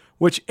Now,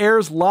 which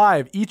airs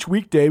live each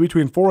weekday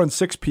between 4 and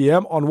 6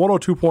 p.m. on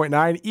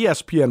 102.9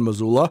 ESPN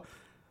Missoula,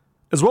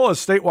 as well as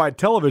statewide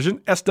television,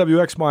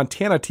 SWX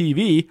Montana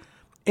TV,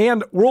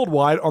 and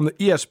worldwide on the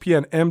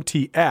ESPN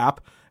MT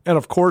app. And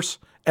of course,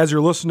 as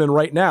you're listening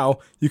right now,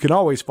 you can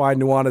always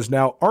find Nuanez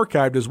Now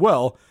archived as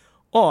well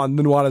on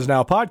the Nuanez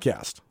Now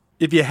podcast.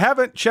 If you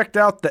haven't checked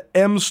out the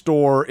M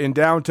Store in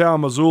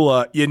downtown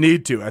Missoula, you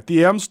need to. At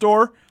the M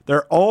Store,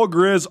 They're all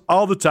Grizz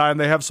all the time.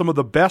 They have some of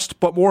the best,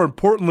 but more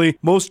importantly,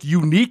 most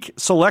unique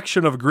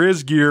selection of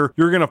Grizz gear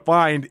you're going to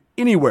find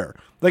anywhere.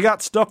 They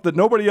got stuff that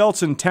nobody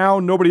else in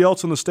town, nobody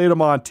else in the state of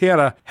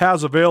Montana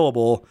has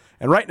available.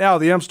 And right now,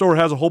 the M Store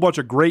has a whole bunch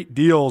of great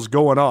deals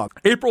going on.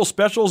 April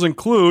specials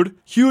include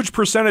huge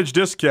percentage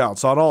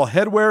discounts on all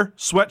headwear,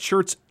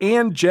 sweatshirts,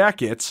 and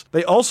jackets.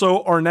 They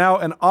also are now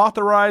an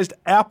authorized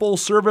Apple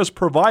service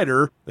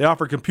provider. They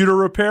offer computer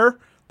repair.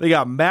 They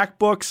got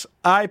MacBooks,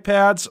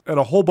 iPads, and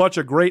a whole bunch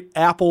of great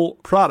Apple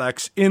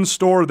products in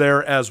store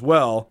there as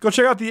well. Go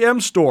check out the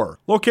M Store,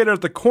 located at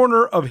the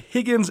corner of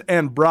Higgins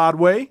and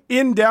Broadway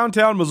in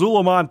downtown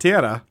Missoula,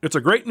 Montana. It's a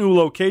great new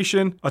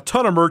location, a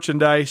ton of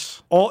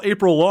merchandise, all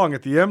April long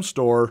at the M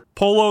Store.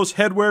 Polos,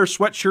 headwear,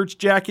 sweatshirts,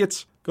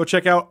 jackets. Go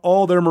check out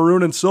all their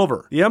maroon and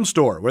silver. The M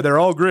Store, where they're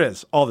all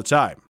Grizz all the time.